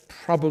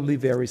 probably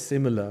very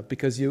similar,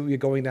 because you're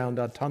going down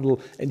that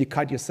tunnel and you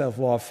cut yourself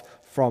off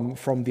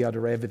from the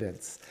other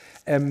evidence.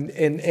 And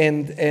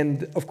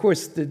of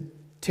course, the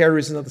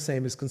terrorism is not the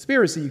same as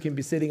conspiracy. You can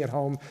be sitting at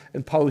home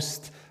and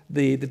post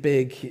the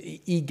big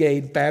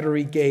E-gate,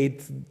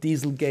 Battery-gate,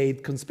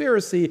 Diesel-gate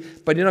conspiracy,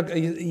 but you're not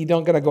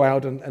going to go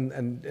out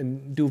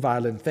and do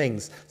violent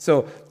things.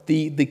 So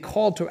the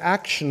call to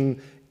action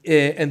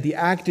and the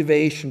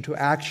activation to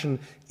action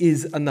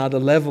is another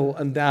level,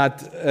 and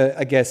that,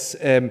 I guess,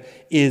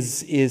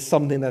 is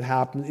something that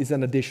happens, is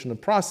an additional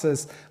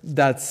process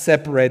that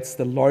separates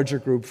the larger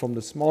group from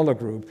the smaller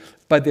group.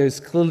 But there's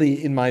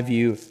clearly, in my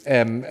view,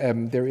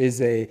 there is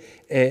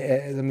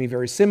something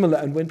very similar.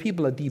 And when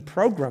people are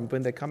deprogrammed,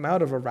 when they come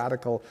out of a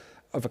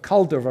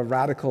cult, of a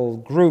radical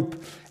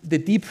group, the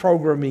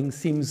deprogramming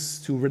seems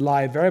to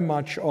rely very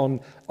much on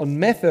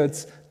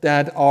methods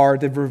that are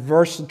the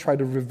reverse, try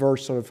to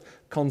reverse sort of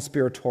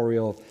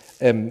conspiratorial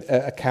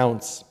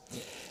accounts.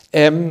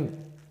 Then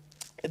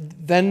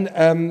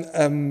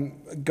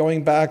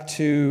going back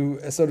to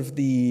sort of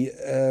the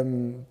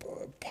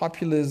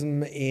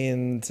populism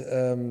and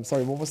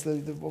sorry, what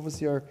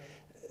was your?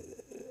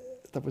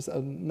 That was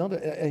another.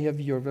 I have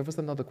your. What was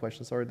another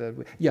question? Sorry.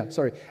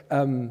 Sorry.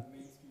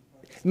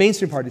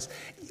 Mainstream parties.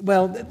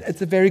 Well,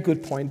 it's a very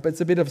good point, but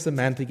it's a bit of a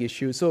semantic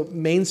issue. So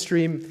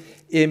mainstream,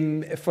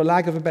 for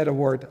lack of a better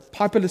word,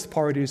 populist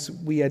parties,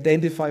 we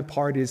identify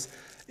parties.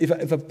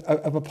 If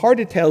a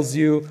party tells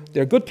you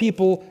they're good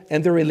people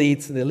and they're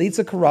elites, and the elites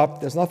are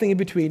corrupt, there's nothing in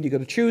between, you got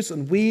to choose,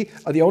 and we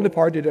are the only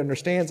party that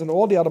understands, and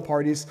all the other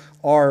parties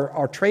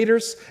are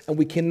traitors, and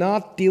we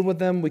cannot deal with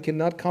them, we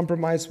cannot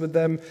compromise with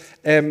them,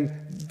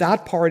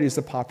 that party is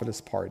a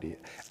populist party.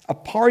 A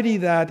party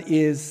that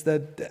is,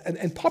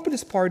 and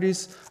populist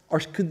parties are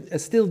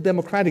still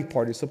democratic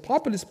parties. So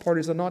populist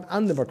parties are not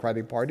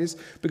undemocratic parties,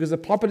 because the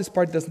populist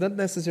party does not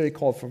necessarily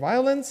call for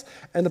violence,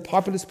 and the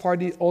populist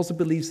party also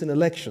believes in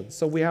elections.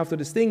 So we have to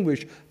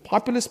distinguish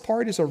populist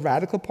parties or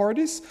radical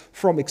parties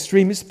from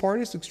extremist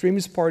parties.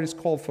 Extremist parties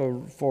call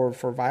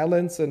for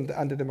violence and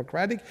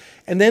anti-democratic.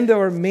 And then there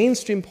are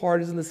mainstream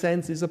parties, in the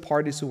sense these are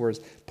parties who are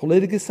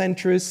politically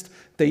centrist.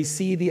 They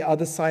see the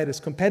other side as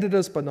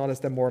competitors, but not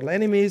as their mortal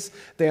enemies.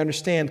 They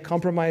understand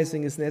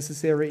compromising is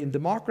necessary in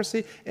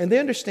democracy, and they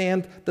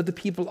understand that the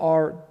people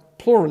are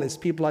pluralist,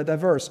 people are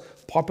diverse.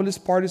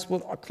 Populist parties will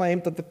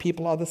claim that the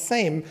people are the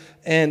same,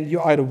 and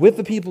you're either with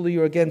the people or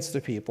you're against the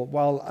people,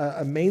 while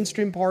a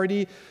mainstream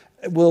party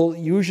will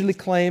usually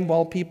claim,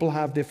 well, people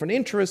have different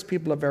interests,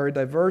 people are very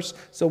diverse,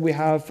 so we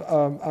have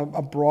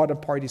a broader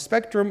party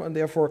spectrum, and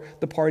therefore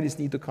the parties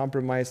need to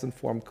compromise and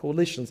form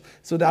coalitions.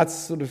 So that's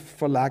sort of,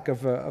 for lack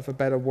of a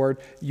better word,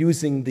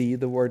 using the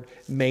word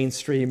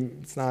mainstream.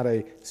 It's not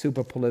a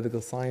super political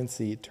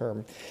sciencey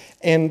term.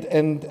 And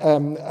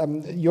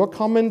your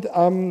comment,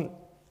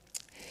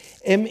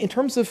 in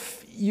terms of,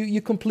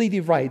 you're completely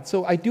right.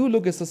 So I do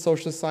look as a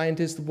social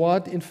scientist,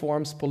 what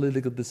informs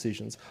political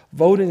decisions.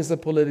 Voting is a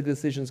political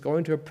decision.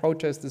 Going to a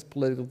protest is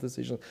political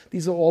decision.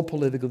 These are all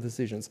political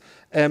decisions.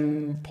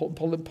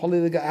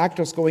 Political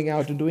actors going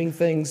out and doing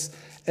things,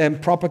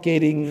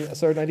 propagating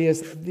certain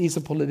ideas, these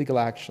are political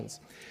actions.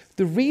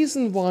 The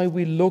reason why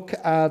we look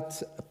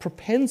at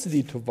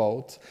propensity to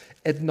vote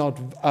and not,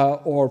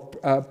 or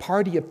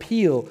party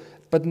appeal,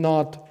 but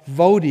not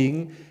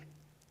voting,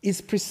 is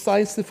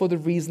precisely for the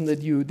reason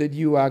that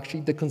you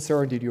actually, the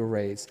concern that you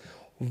raise.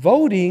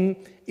 Voting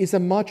is a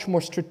much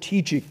more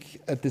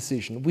strategic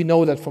decision. We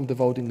know that from the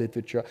voting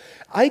literature.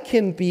 I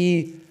can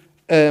be,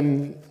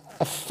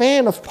 a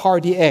fan of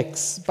party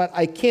X, but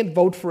I can't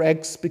vote for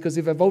X because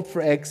if I vote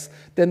for X,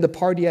 then the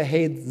party I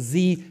hate,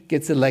 Z,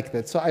 gets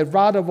elected. So I'd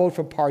rather vote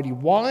for party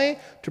Y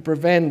to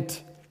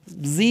prevent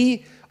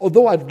Z,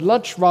 although I'd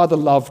much rather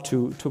love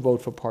to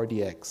vote for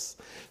party X.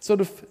 So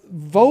the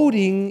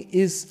voting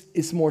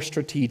is more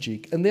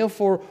strategic, and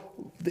therefore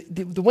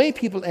the way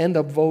people end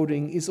up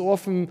voting is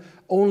often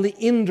only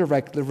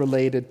indirectly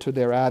related to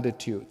their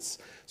attitudes.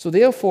 So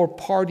therefore,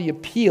 party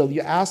appeal, you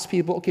ask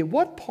people, okay,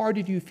 what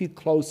party do you feel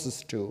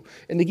closest to?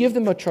 And they give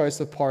them a choice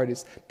of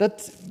parties.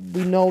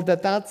 We know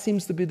that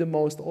seems to be the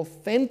most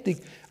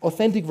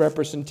authentic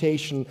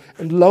representation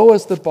and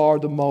lowers the bar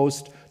the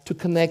most to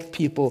connect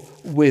people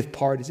with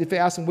parties. If they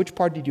ask them which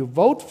party did you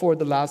vote for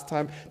the last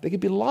time, there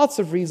could be lots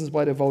of reasons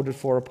why they voted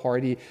for a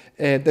party.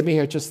 They may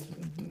have just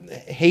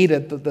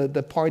hated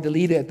the party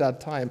leader at that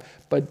time.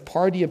 But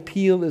party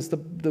appeal is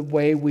the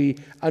way we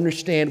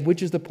understand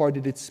which is the party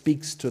that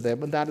speaks to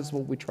them, and that is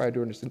what we try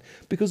to understand.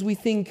 Because we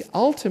think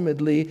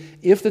ultimately,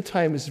 if the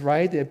time is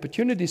right, the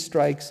opportunity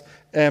strikes,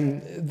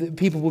 the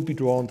people would be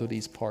drawn to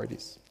these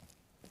parties.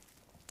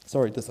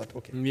 Sorry, is that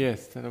okay?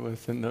 Yes, that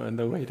was in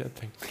the way that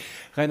thing.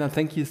 Reinhard,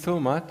 thank you so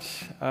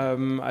much.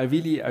 I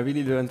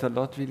really learned a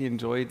lot. Really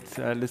enjoyed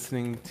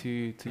listening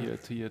to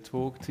your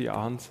talk, to your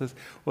answers,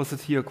 also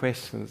to your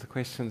questions. The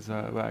questions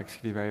were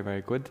actually very,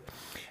 very good.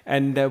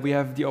 And we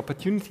have the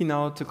opportunity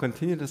now to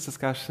continue this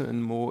discussion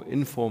in more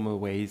informal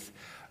ways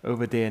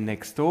over there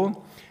next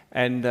door.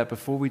 And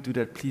before we do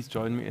that, please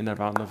join me in a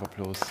round of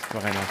applause for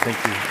Reinhard.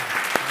 Thank you.